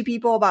talking to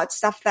people about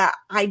stuff that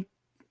I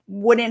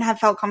wouldn't have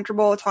felt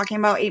comfortable talking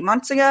about 8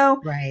 months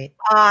ago. Right.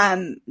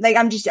 Like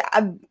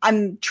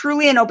I'm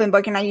truly an open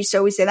book. And I used to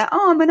always say that,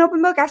 oh, I'm an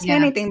open book. Ask me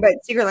anything.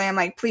 But secretly I'm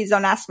like, please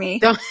don't ask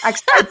me X,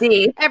 Y,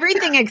 Z.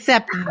 Everything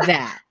except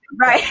that.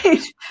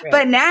 Right.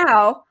 But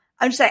now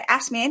I'm just like,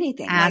 ask me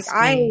anything.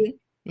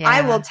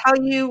 I will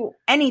tell you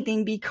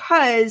anything,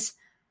 because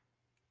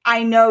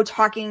I know not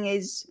talking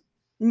is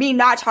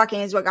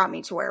what got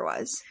me to where it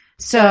was.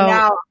 So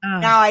now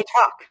I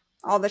talk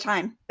all the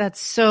time.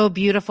 That's so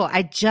beautiful.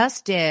 I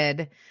just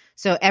did.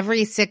 So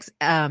every 6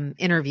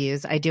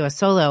 interviews, I do a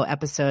solo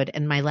episode,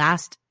 and my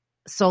last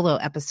solo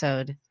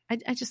episode,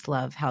 I just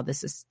love how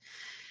this is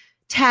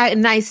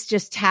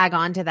just tag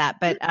onto that.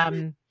 But,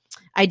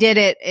 I did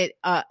it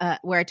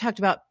where I talked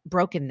about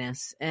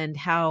brokenness, and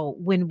how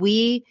when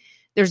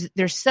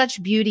there's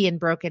such beauty in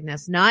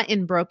brokenness, not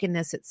in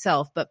brokenness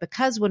itself, but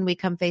because when we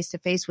come face to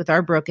face with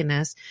our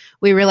brokenness,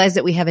 we realize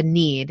that we have a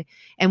need.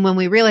 And when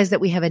we realize that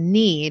we have a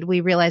need,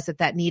 we realize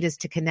that need is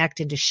to connect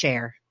and to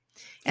share.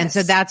 And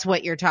so that's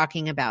what you're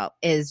talking about,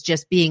 is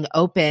just being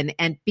open.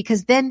 And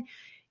because then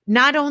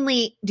not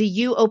only do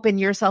you open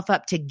yourself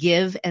up to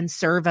give and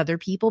serve other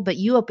people, but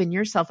you open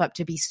yourself up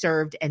to be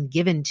served and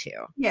given to.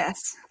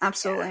 Yes,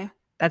 absolutely. Yeah.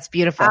 That's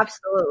beautiful.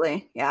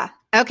 Absolutely. Yeah.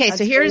 Okay.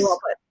 So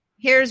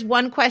here's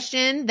one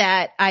question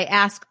that I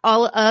ask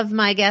all of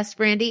my guests,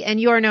 Brandy, and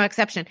you are no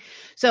exception.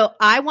 So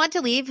I want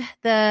to leave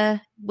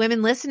the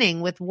women listening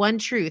with one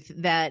truth,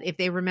 that if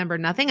they remember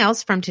nothing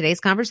else from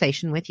today's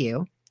conversation with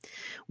you,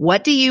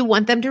 what do you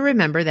want them to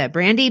remember that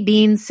Brandy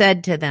Bean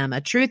said to them? A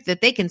truth that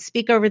they can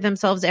speak over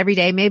themselves every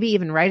day, maybe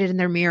even write it in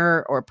their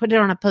mirror or put it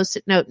on a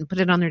Post-it note and put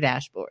it on their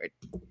dashboard.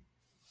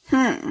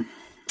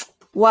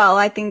 Well,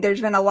 I think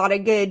there's been a lot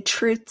of good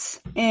truths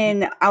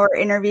in our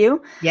interview.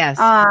 Yes.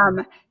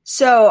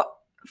 So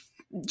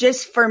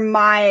just for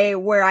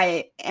where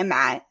I am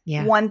at,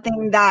 one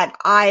thing that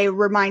I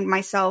remind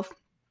myself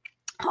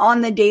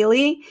on the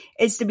daily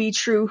is to be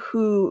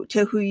true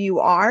to who you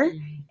are,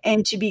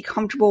 and to be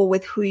comfortable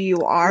with who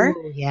you are.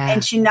 Ooh, yeah.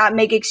 And to not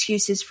make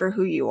excuses for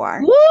who you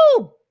are.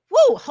 Woo!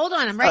 Hold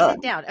on. I'm writing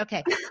it down.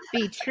 Okay.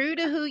 Be true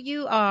to who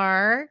you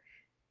are.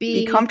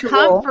 Be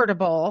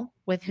comfortable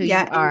with who you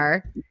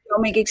are.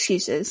 Don't make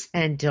excuses.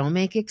 And don't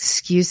make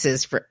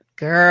excuses for,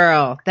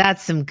 girl,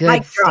 that's some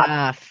good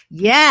stuff.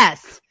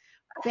 Yes.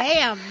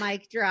 Bam,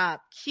 mic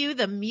drop. Cue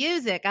the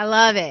music. I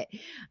love it.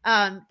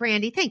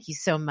 Brandy, thank you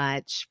so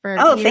much for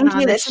being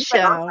on the show.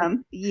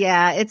 Awesome.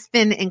 Yeah, it's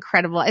been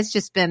incredible. It's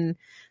just been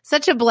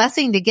such a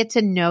blessing to get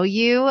to know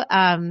you.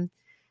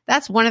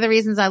 That's one of the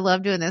reasons I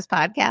love doing this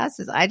podcast,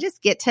 is I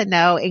just get to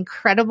know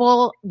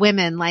incredible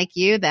women like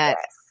you that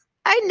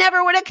I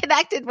never would have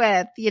connected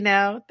with,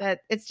 that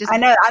it's just. I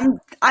know.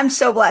 I'm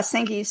so blessed.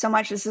 Thank you so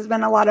much. This has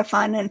been a lot of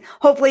fun, and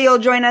hopefully you'll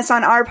join us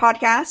on our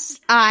podcast.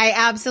 I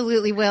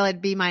absolutely will.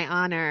 It'd be my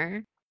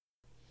honor.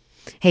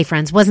 Hey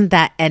friends, wasn't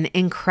that an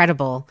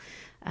incredible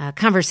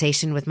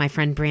conversation with my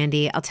friend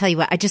Brandy? I'll tell you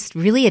what, I just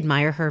really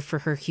admire her for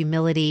her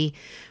humility,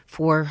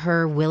 for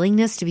her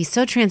willingness to be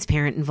so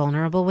transparent and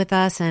vulnerable with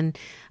us. And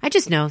I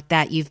just know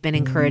that you've been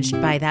encouraged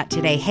by that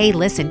today. Hey,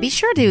 listen, be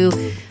sure to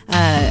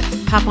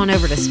pop on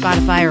over to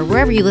Spotify or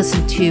wherever you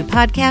listen to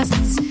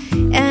podcasts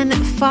and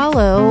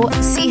follow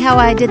See How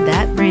I Did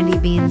That, Brandy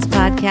Bean's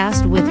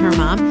podcast with her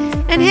mom.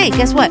 And hey,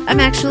 guess what? I'm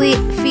actually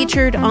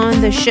featured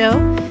on the show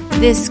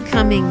this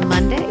coming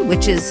Monday,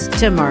 which is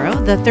tomorrow,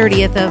 the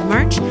 30th of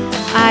March,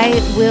 I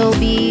will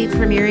be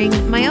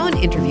premiering my own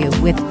interview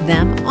with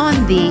them on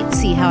the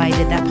See How I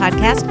Did That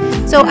podcast.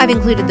 So I've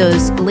included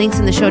those links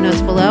in the show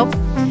notes below.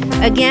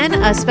 Again,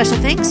 a special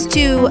thanks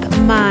to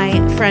my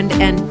friend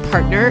and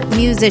partner,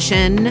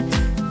 musician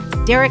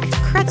Derek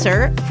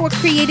Kretzer, for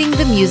creating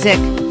the music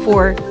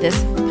for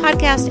this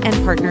podcast and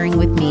partnering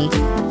with me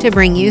to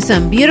bring you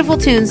some beautiful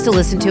tunes to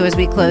listen to as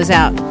we close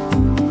out.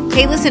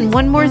 Hey, listen,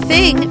 one more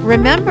thing.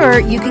 Remember,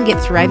 you can get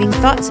Thriving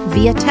Thoughts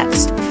via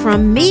text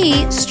from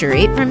me,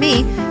 straight from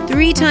me,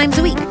 3 times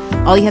a week.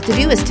 All you have to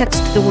do is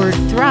text the word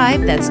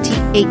THRIVE, that's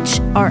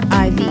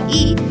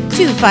THRIVE,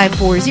 to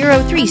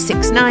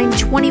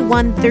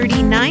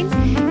 540-369-2139,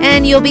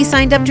 and you'll be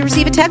signed up to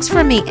receive a text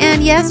from me.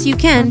 And yes, you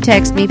can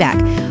text me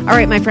back. All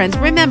right, my friends,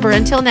 remember,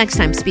 until next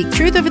time, speak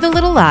truth over the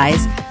little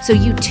lies so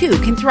you too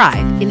can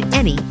thrive in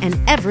any and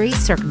every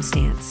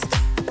circumstance.